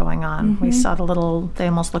cupping going on. We saw they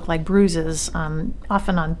almost look like bruises,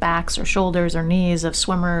 often on backs or shoulders or knees of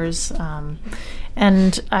swimmers.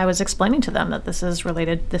 And I was explaining to them that this is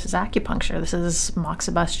acupuncture, this is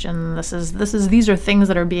moxibustion, these are things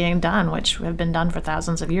that are being done, which have been done for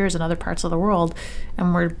thousands of years in other parts of the world,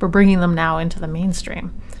 and we're bringing them now into the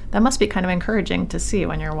mainstream. That must be kind of encouraging to see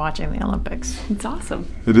when you're watching the Olympics. It's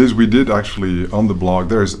awesome. It is. We did actually on the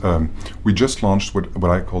blog. We just launched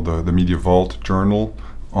what I call the Media Vault journal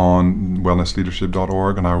on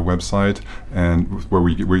wellnessleadership.org on our website, and where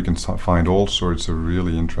you can find all sorts of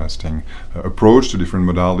really interesting approach to different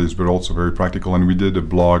modalities, but also very practical. And we did a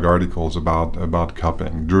blog articles about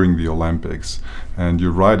cupping during the Olympics. And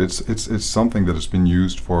you're right, it's something that has been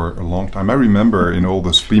used for a long time. I remember in all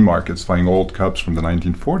those flea markets finding old cups from the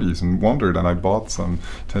 1940s and wondered, and I bought some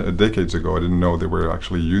decades ago. I didn't know they were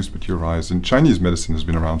actually used, but you're right. And Chinese medicine has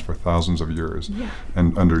been around for thousands of years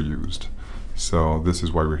and underused. So this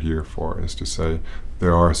is why we're here for, is to say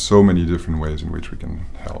there are so many different ways in which we can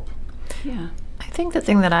help. Yeah. I think the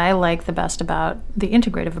thing that I like the best about the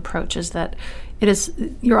integrative approach is that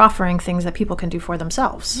you're offering things that people can do for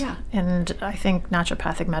themselves. Yeah. And I think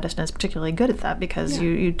naturopathic medicine is particularly good at that, because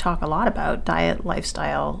you talk a lot about diet,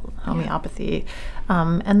 lifestyle, homeopathy.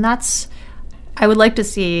 And I would like to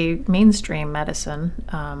see mainstream medicine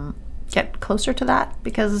get closer to that,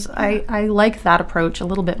 because I like that approach a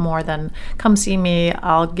little bit more than come see me,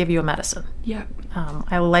 I'll give you a medicine. Yeah.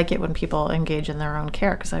 I like it when people engage in their own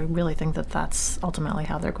care, because I really think that that's ultimately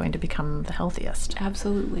how they're going to become the healthiest.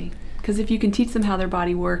 Absolutely. Because if you can teach them how their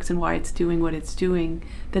body works and why it's doing what it's doing,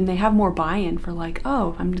 then they have more buy-in for like,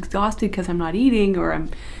 oh, I'm exhausted because I'm not eating, or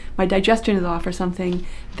my digestion is off or something.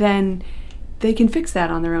 Then they can fix that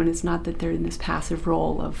on their own. It's not that they're in this passive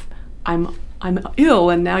role of I'm ill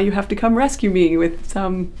and now you have to come rescue me with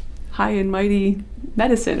some high and mighty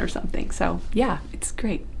medicine or something. So yeah, it's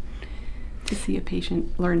great to see a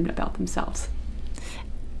patient learn about themselves.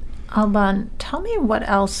 Alban, tell me what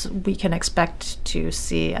else we can expect to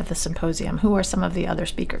see at the symposium. Who are some of the other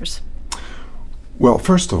speakers? Well,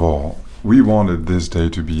 first of all, we wanted this day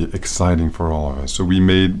to be exciting for all of us. So we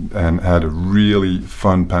made and had a really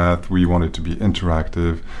fun path. We wanted to be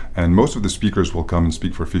interactive, and most of the speakers will come and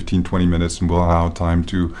speak for 15-20 minutes, and we'll allow time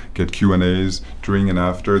to get Q&As during and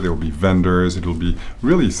after. There will be vendors. It'll be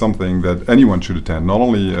really something that anyone should attend, not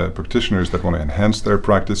only practitioners that want to enhance their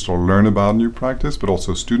practice or learn about new practice, but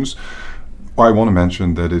also students. I want to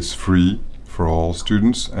mention that it's free for all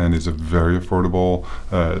students, and it's a very affordable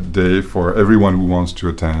day for everyone who wants to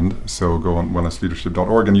attend. So go on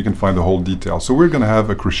wellnessleadership.org and you can find the whole detail. So we're going to have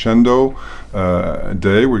a crescendo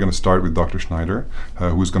day. We're going to start with Dr. Schneider,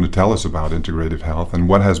 who's going to tell us about integrative health and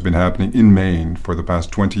what has been happening in Maine for the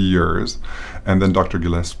past 20 years. And then Dr.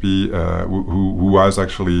 Gillespie, who was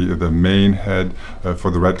actually the main head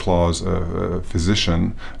for the Red Claws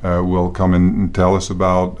physician, will come and tell us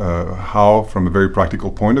about how, from a very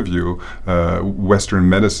practical point of view, Western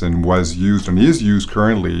medicine was used and is used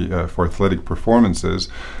currently for athletic performances.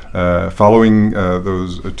 Following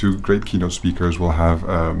those two great keynote speakers, we'll have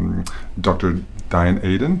Dr. Diane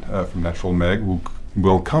Aden from Natural Meg, who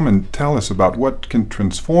will come and tell us about what can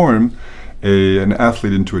transform an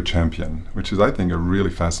athlete into a champion, which is, I think, a really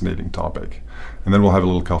fascinating topic. And then we'll have a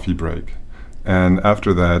little coffee break. And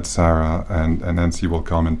after that, Sarah and Nancy will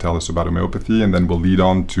come and tell us about homeopathy, and then we'll lead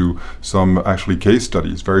on to some actually case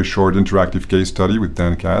studies, very short interactive case study with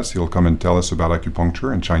Dan Katz. He'll come and tell us about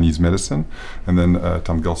acupuncture and Chinese medicine. And then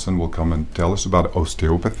Tom Gilson will come and tell us about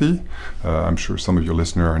osteopathy. I'm sure some of your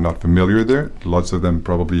listeners are not familiar there. Lots of them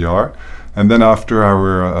probably are. And then after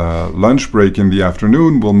our lunch break in the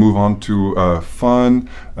afternoon, we'll move on to fun,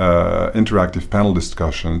 interactive panel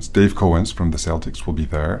discussions. Dave Cowens from the Celtics will be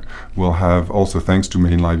there. We'll have also, thanks to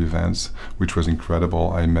Maine Live Events, which was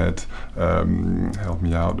incredible. I met, help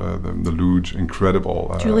me out, the Luge,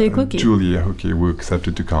 incredible. Julia Hucke, who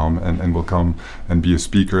accepted to come and will come and be a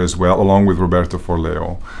speaker as well, along with Roberto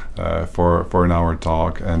Forleo for an hour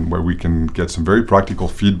talk, and where we can get some very practical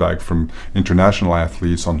feedback from international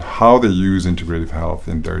athletes on how they use integrative health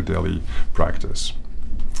in their daily practice.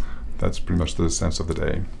 That's pretty much the sense of the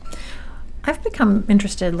day. I've become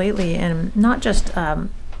interested lately in not just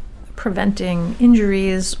preventing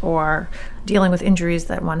injuries or dealing with injuries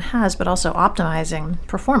that one has, but also optimizing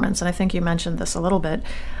performance. And I think you mentioned this a little bit.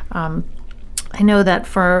 I know that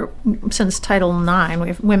since Title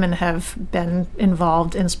IX, women have been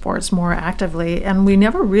involved in sports more actively, and we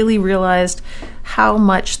never really realized how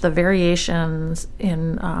much the variations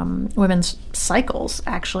in women's cycles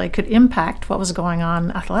actually could impact what was going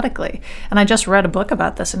on athletically. And I just read a book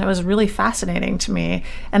about this, and it was really fascinating to me.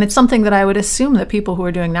 And it's something that I would assume that people who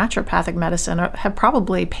are doing naturopathic medicine have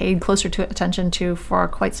probably paid closer attention to for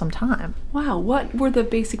quite some time. Wow, what were the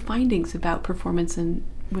basic findings about performance and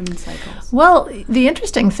women's cycles? Well, the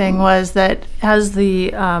interesting thing was that as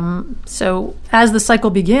the cycle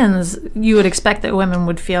begins, you would expect that women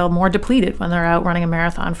would feel more depleted when they're out running a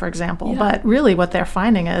marathon, for example. Yeah. But really, what they're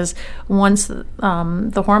finding is once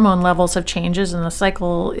the hormone levels have changes and the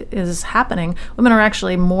cycle is happening, women are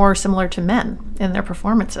actually more similar to men in their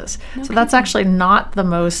performances. Okay. So that's actually not the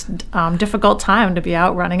most difficult time to be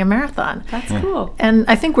out running a marathon. That's cool. And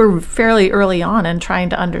I think we're fairly early on in trying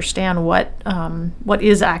to understand what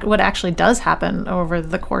actually does happen over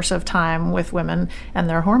the course of time with women and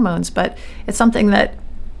their hormones. But it's something that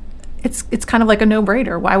it's kind of like a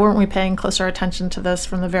no-brainer. Why weren't we paying closer attention to this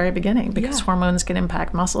from the very beginning? Because hormones can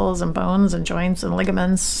impact muscles and bones and joints and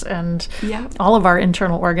ligaments and all of our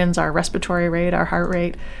internal organs, our respiratory rate, our heart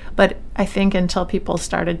rate. But I think until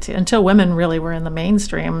women really were in the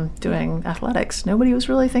mainstream doing athletics, nobody was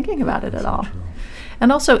really thinking about it at all.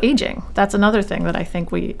 And also aging. That's another thing that I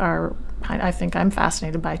think I'm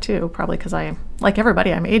fascinated by too, probably because like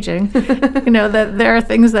everybody, I'm aging. That there are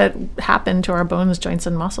things that happen to our bones, joints,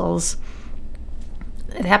 and muscles.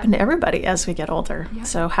 It happened to everybody as we get older. Yeah.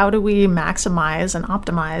 So how do we maximize and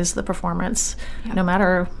optimize the performance, no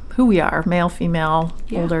matter who we are, male, female,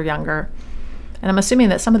 older, younger? And I'm assuming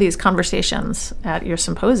that some of these conversations at your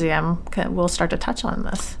symposium will start to touch on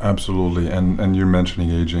this. Absolutely. And you're mentioning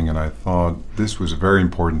aging, and I thought this was a very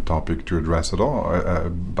important topic to address at all,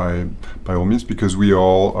 by all means, because we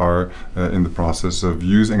all are in the process of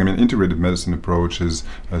using, integrative medicine approach is,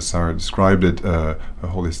 as Sarah described it, a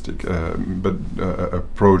holistic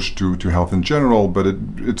approach to health in general, but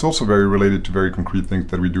it's also very related to very concrete things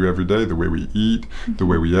that we do every day, the way we eat, the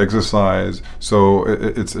way we exercise. So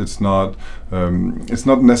it's not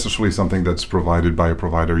necessarily something that's provided by a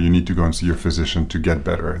provider. You need to go and see your physician to get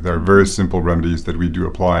better. There are very simple remedies that we do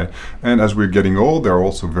apply. And as we're getting old, there are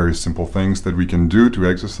also very simple things that we can do to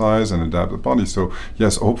exercise and adapt the body. So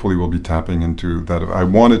yes, hopefully we'll be tapping into that. I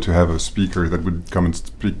wanted to have a speaker that would come and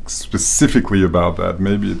speak specifically about that.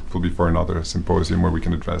 Maybe it will be for another symposium where we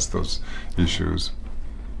can address those issues.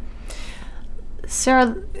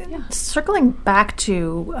 Sarah, circling back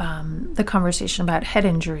to the conversation about head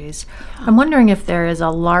injuries, I'm wondering if there is a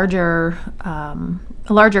larger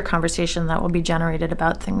conversation that will be generated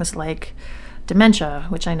about things like dementia,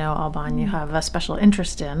 which I know, Alban, you have a special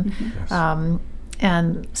interest in, Yes.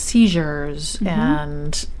 And seizures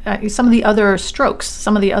and some of the other strokes,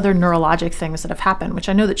 some of the other neurologic things that have happened, which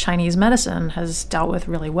I know that Chinese medicine has dealt with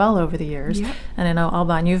really well over the years. Yep. And I know,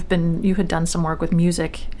 Alban, you had done some work with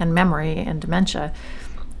music and memory and dementia.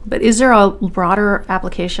 But is there a broader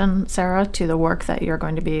application, Sarah, to the work that you're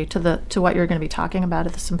going to be, to what you're going to be talking about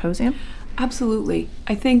at the symposium? Absolutely.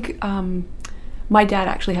 I think my dad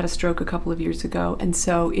actually had a stroke a couple of years ago, and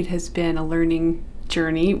so it has been a learning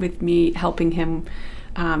journey with me helping him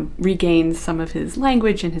regain some of his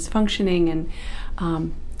language and his functioning, and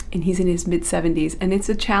he's in his mid-70s, and it's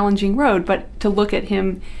a challenging road. But to look at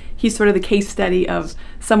him, he's sort of the case study of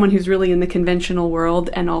someone who's really in the conventional world,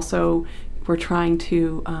 and also we're trying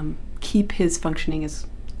to keep his functioning as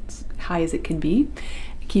high as it can be,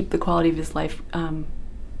 keep the quality of his life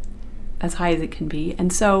as high as it can be.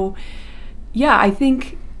 And so, I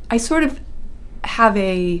think I sort of have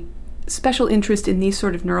a special interest in these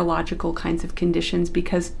sort of neurological kinds of conditions,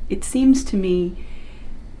 because it seems to me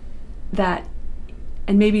that,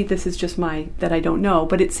 and maybe this is just that I don't know,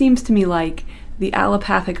 but it seems to me like the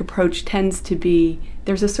allopathic approach tends to be,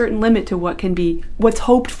 there's a certain limit to what's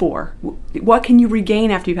hoped for. What can you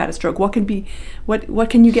regain after you've had a stroke? What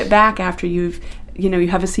can you get back after you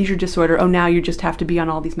have a seizure disorder? Oh, now you just have to be on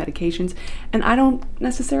all these medications. And I don't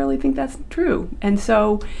necessarily think that's true. And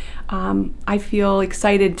so I feel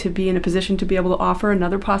excited to be in a position to be able to offer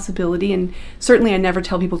another possibility. And certainly I never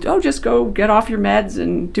tell people, just go get off your meds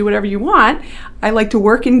and do whatever you want. I like to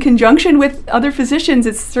work in conjunction with other physicians.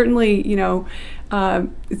 It's certainly,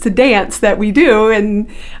 it's a dance that we do, and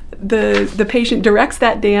the patient directs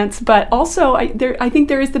that dance. But also I think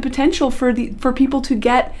there is the potential for people to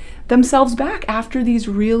get themselves back after these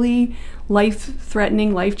really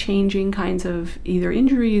life-threatening, life-changing kinds of either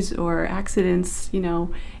injuries or accidents,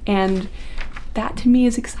 and that to me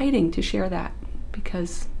is exciting to share that,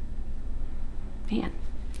 because, man,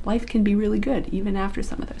 life can be really good even after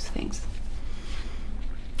some of those things.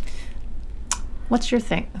 What's your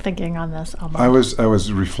thinking on this, Alban? I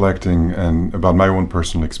was reflecting about my own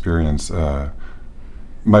personal experience.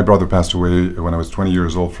 my brother passed away when I was 20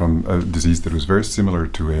 years old from a disease that was very similar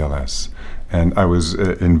to ALS. And I was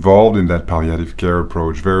involved in that palliative care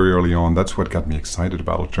approach very early on. That's what got me excited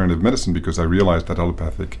about alternative medicine, because I realized that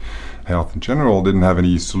allopathic health in general didn't have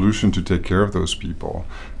any solution to take care of those people,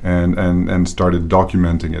 and started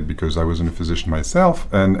documenting it because I wasn't a physician myself.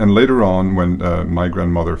 And later on, when my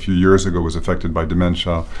grandmother a few years ago was affected by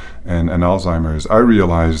dementia and Alzheimer's, I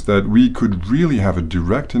realized that we could really have a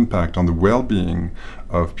direct impact on the well-being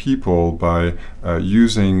of people by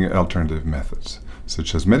using alternative methods,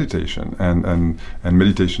 such as meditation. And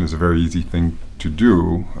meditation is a very easy thing to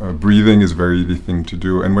do. Breathing is a very easy thing to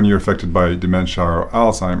do. And when you're affected by dementia or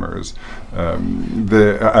Alzheimer's,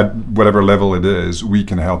 at whatever level it is, we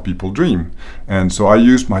can help people dream. And so I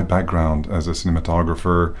used my background as a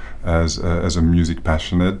cinematographer, as a music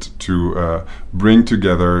passionate, to bring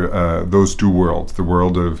together those two worlds, the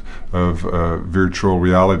world of virtual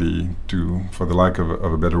reality, for the lack of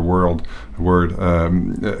a better word,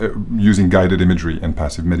 using guided imagery and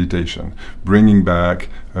passive meditation, bringing back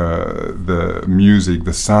the music,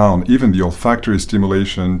 the sound, even the olfactory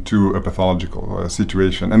stimulation to a pathological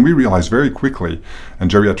situation. And we realized very quickly, and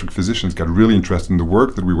geriatric physicians got really interested in the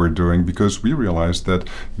work that we were doing, because we realized that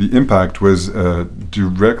the impact was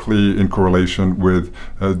directly in correlation with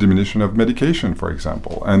diminution of medication, for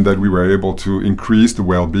example, and that we were able to increase the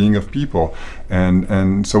well-being of people.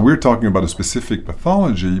 And so we're talking about a specific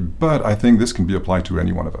pathology, but I think this can be applied to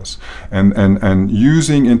any one of us. And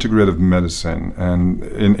using integrative medicine and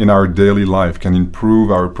in our daily life can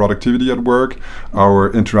improve our productivity at work,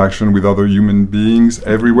 our interaction with other human beings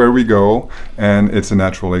everywhere we go, and it's a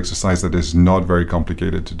natural exercise that is not very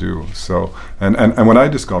complicated to do. So, and when I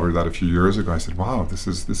discovered that a few years ago, I said, wow, this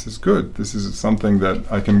is good. This is something that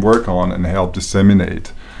I can work on and help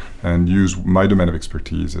disseminate, and use my domain of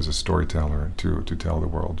expertise as a storyteller to tell the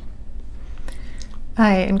world.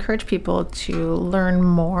 I encourage people to learn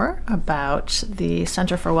more about the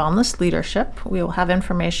Center for Wellness Leadership. We will have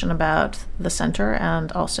information about the center and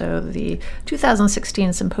also the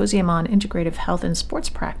 2016 Symposium on Integrative Health in Sports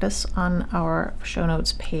Practice on our show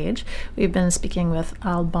notes page. We've been speaking with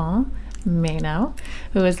Alban Meynow,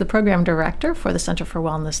 who is the program director for the Center for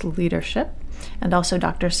Wellness Leadership, and also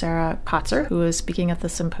Dr. Sarah Kotzer, who is speaking at the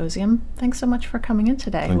symposium. Thanks so much for coming in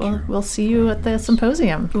today. We'll see you at the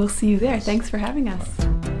symposium. We'll see you there. Thanks for having us.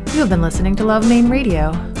 You have been listening to Love Maine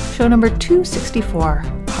Radio, show number 264,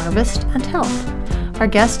 Harvest and Health. Our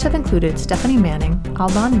guests have included Stephanie Manning,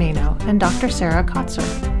 Alban Meynow, and Dr. Sarah Kotzer.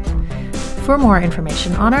 For more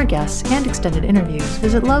information on our guests and extended interviews,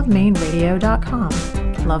 visit lovemaineradio.com.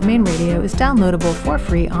 Love Maine Radio is downloadable for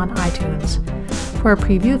free on iTunes. For a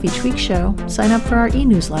preview of each week's show, sign up for our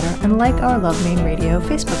e-newsletter and like our Love Maine Radio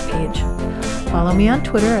Facebook page. Follow me on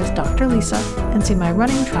Twitter as Dr. Lisa, and see my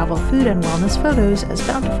running, travel, food, and wellness photos as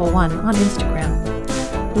Bountiful1 on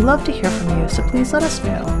Instagram. We love to hear from you, so please let us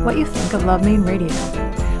know what you think of Love Maine Radio.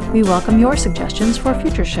 We welcome your suggestions for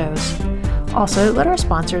future shows. Also, let our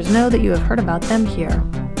sponsors know that you have heard about them here.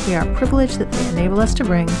 We are privileged that they enable us to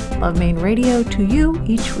bring Love Maine Radio to you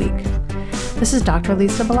each week. This is Dr.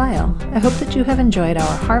 Lisa Belisle. I hope that you have enjoyed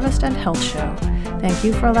our Harvest and Health show. Thank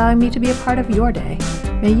you for allowing me to be a part of your day.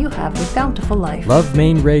 May you have a bountiful life. Love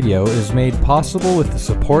Maine Radio is made possible with the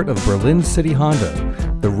support of Berlin City Honda,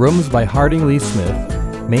 The Rooms by Harding Lee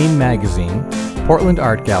Smith, Maine Magazine, Portland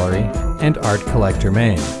Art Gallery, and Art Collector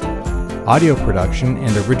Maine. Audio production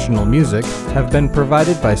and original music have been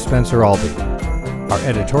provided by Spencer Albee. Our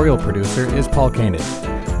editorial producer is Paul Koenig.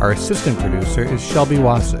 Our assistant producer is Shelby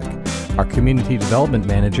Wasick. Our community development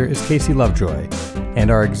manager is Casey Lovejoy.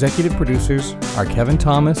 And our executive producers are Kevin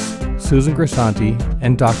Thomas, Susan Grisanti,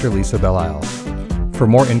 and Dr. Lisa Belisle. For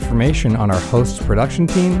more information on our host's production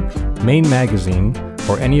team, Maine Magazine,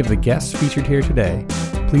 or any of the guests featured here today,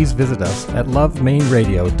 please visit us at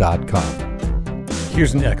lovemaineradio.com.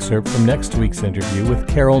 Here's an excerpt from next week's interview with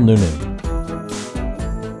Carol Noonan.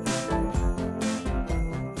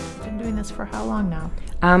 Been doing this for how long now?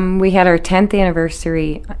 We had our 10th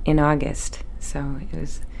anniversary in August, so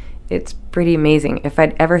it's pretty amazing. If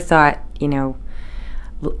I'd ever thought,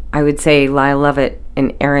 I would say Lyle Lovett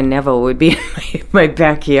and Aaron Neville would be in my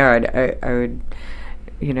backyard, I would,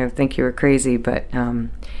 think you were crazy, but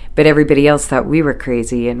everybody else thought we were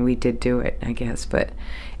crazy, and we did do it, I guess. But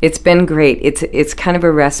it's been great. It's kind of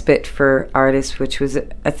a respite for artists, which was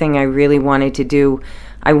a thing I really wanted to do.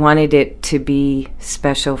 I wanted it to be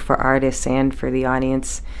special for artists and for the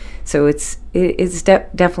audience. So it's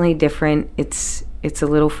definitely different. It's a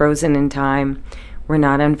little frozen in time. We're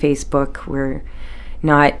not on Facebook. We're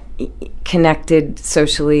not connected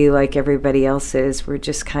socially like everybody else is. We're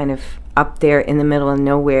just kind of up there in the middle of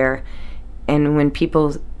nowhere, when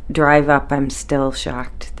people drive up, I'm still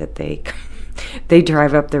shocked that they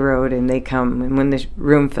drive up the road and they come, and when the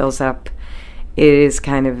room fills up, it is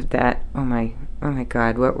kind of that, oh my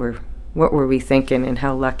God, what were we thinking, and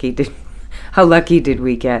how lucky did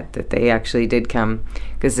we get that they actually did come,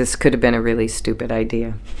 because this could have been a really stupid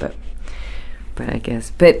idea, but I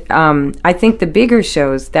guess. But I think the bigger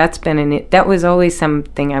shows, that was always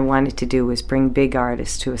something I wanted to do, was bring big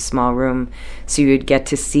artists to a small room, so you'd get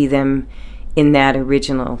to see them in that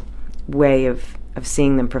original way of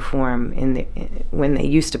seeing them perform when they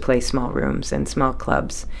used to play small rooms and small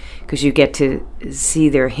clubs, because you get to see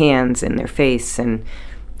their hands and their face, and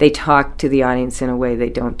they talk to the audience in a way they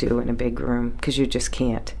don't do in a big room, because you just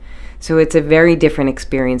can't. So it's a very different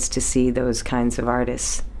experience to see those kinds of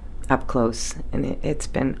artists up close, and it's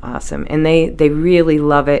been awesome. And they really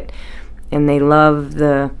love it, and they love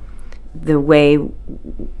the way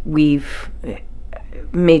we've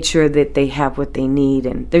made sure that they have what they need,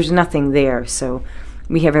 and there's nothing there, so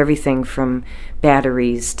we have everything from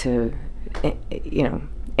batteries to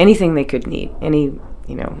anything they could need, any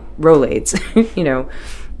Rolaids,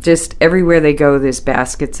 just everywhere they go there's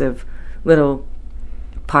baskets of little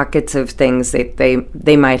pockets of things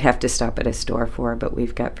they might have to stop at a store for, but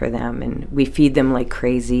we've got for them, and we feed them like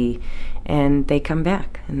crazy, and they come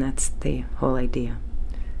back, and that's the whole idea.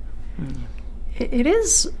 It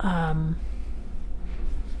is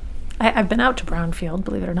I've been out to Brownfield,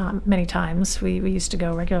 believe it or not, many times. We used to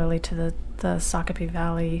go regularly to the Shakopee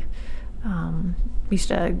Valley. We used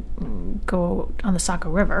to go on the Saco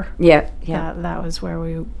River. Yeah. That was where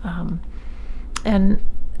we, and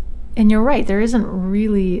you're right, there isn't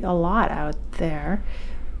really a lot out there,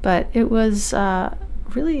 but it was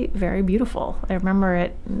really very beautiful. I remember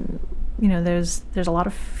it. There's a lot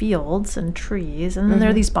of fields and trees, and then there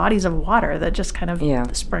are these bodies of water that just kind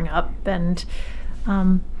of spring up, and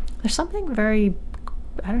there's something very,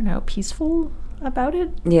 peaceful about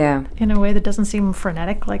it. Yeah. In a way that doesn't seem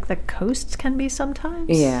frenetic like the coasts can be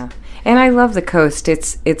sometimes. Yeah. And I love the coast.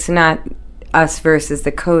 It's not us versus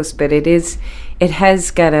the coast, but it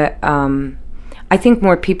has got I think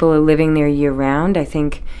more people are living there year round. I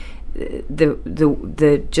think the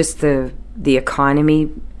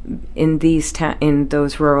economy in in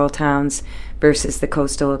those rural towns versus the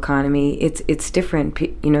coastal economy, it's different.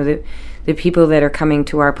 The people that are coming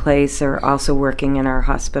to our place are also working in our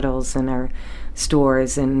hospitals and our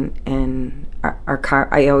stores, and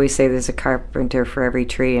I always say there's a carpenter for every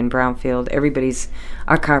tree in Brownfield. Everybody's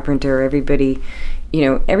a carpenter. Everybody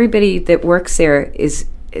that works there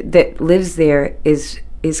that lives there is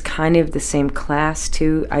kind of the same class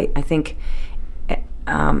too. I think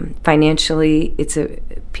financially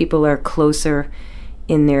people are closer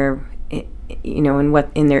in their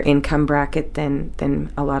in their income bracket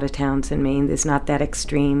than a lot of towns in Maine. There's not that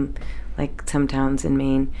extreme like some towns in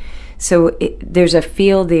Maine. So there's a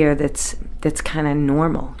feel there that's kind of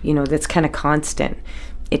normal, that's kind of constant.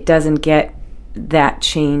 It doesn't get that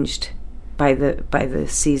changed by the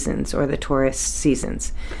seasons or the tourist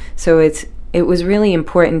seasons. So it was really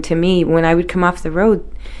important to me when I would come off the road,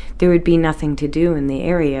 there would be nothing to do in the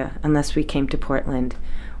area unless we came to Portland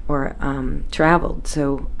or traveled.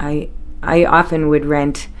 So I often would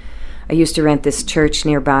I used to rent this church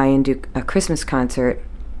nearby and do a Christmas concert.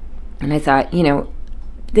 And I thought,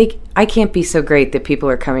 I can't be so great that people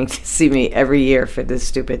are coming to see me every year for this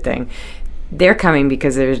stupid thing. They're coming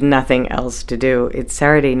because there's nothing else to do. It's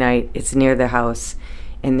Saturday night, it's near their house,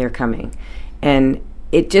 and they're coming. And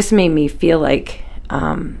it just made me feel like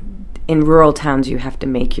in rural towns you have to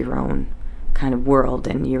make your own kind of world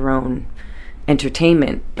and your own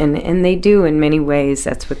entertainment, and they do in many ways.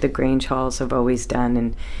 That's what the Grange Halls have always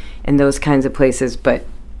done, and those kinds of places. But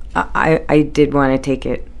I did want to take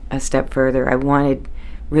it a step further. I wanted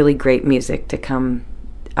really great music to come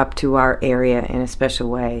up to our area in a special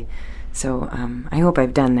way. So I hope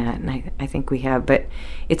I've done that, and I think we have. But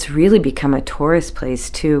it's really become a tourist place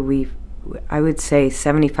too. I would say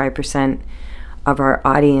 75% of our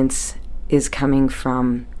audience is coming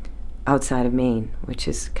from outside of Maine, which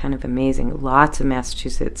is kind of amazing. Lots of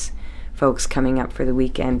Massachusetts folks coming up for the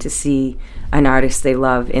weekend to see an artist they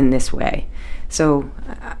love in this way. So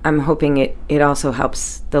I'm hoping it also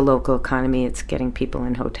helps the local economy. It's getting people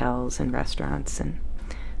in hotels and restaurants and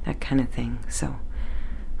that kind of thing. So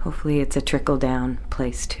hopefully it's a trickle-down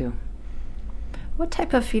place too. What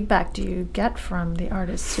type of feedback do you get from the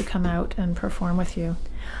artists who come out and perform with you?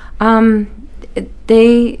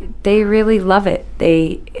 They really love it.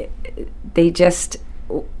 They just,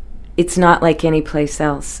 it's not like any place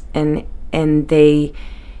else, and they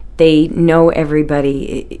know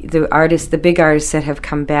everybody. The big artists that have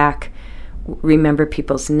come back remember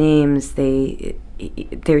people's names. They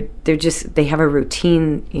have a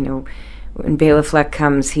routine. You know, when Bela Fleck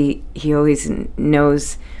comes, he always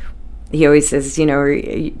knows. He always says, you know,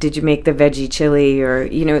 did you make the veggie chili? Or,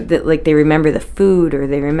 you know, like they remember the food, or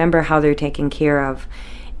they remember how they're taken care of.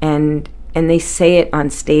 And they say it on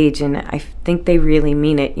stage, and I think they really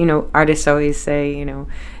mean it. You know, artists always say, you know,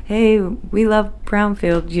 hey, we love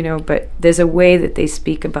Brownfield, you know, but there's a way that they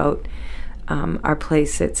speak about our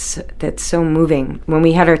place that's so moving. When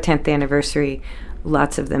we had our 10th anniversary,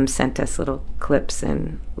 lots of them sent us little clips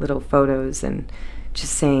and little photos and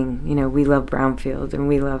just saying, you know, we love Brownfield and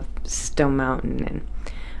we love Stone Mountain.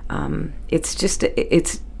 And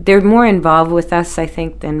they're more involved with us, I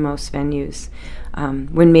think, than most venues.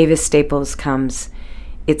 When Mavis Staples comes,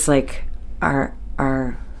 it's like our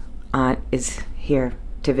aunt is here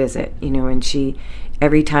to visit, you know, and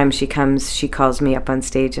every time she comes, she calls me up on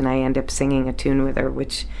stage and I end up singing a tune with her,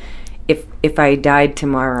 which if I died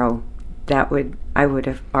tomorrow, I would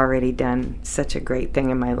have already done such a great thing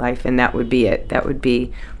in my life, and that would be it. That would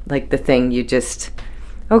be like the thing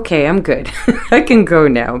okay, I'm good. I can go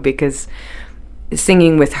now, because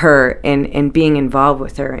singing with her and being involved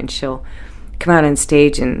with her, and she'll come out on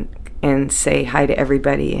stage and say hi to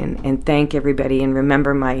everybody and thank everybody and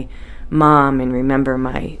remember my mom and remember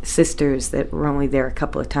my sisters that were only there a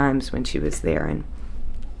couple of times when she was there. And,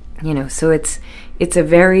 you know, so it's a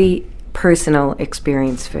very personal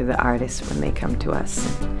experience for the artists when they come to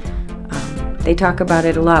us. They talk about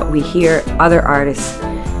it a lot. We hear other artists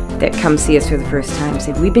that come see us for the first time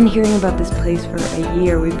say, we've been hearing about this place for a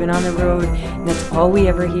year, we've been on the road, and that's all we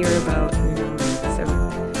ever hear about. So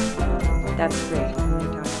that's great.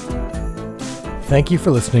 Thank you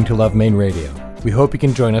for listening to Love Maine Radio. We hope you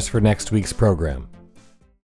can join us for next week's program.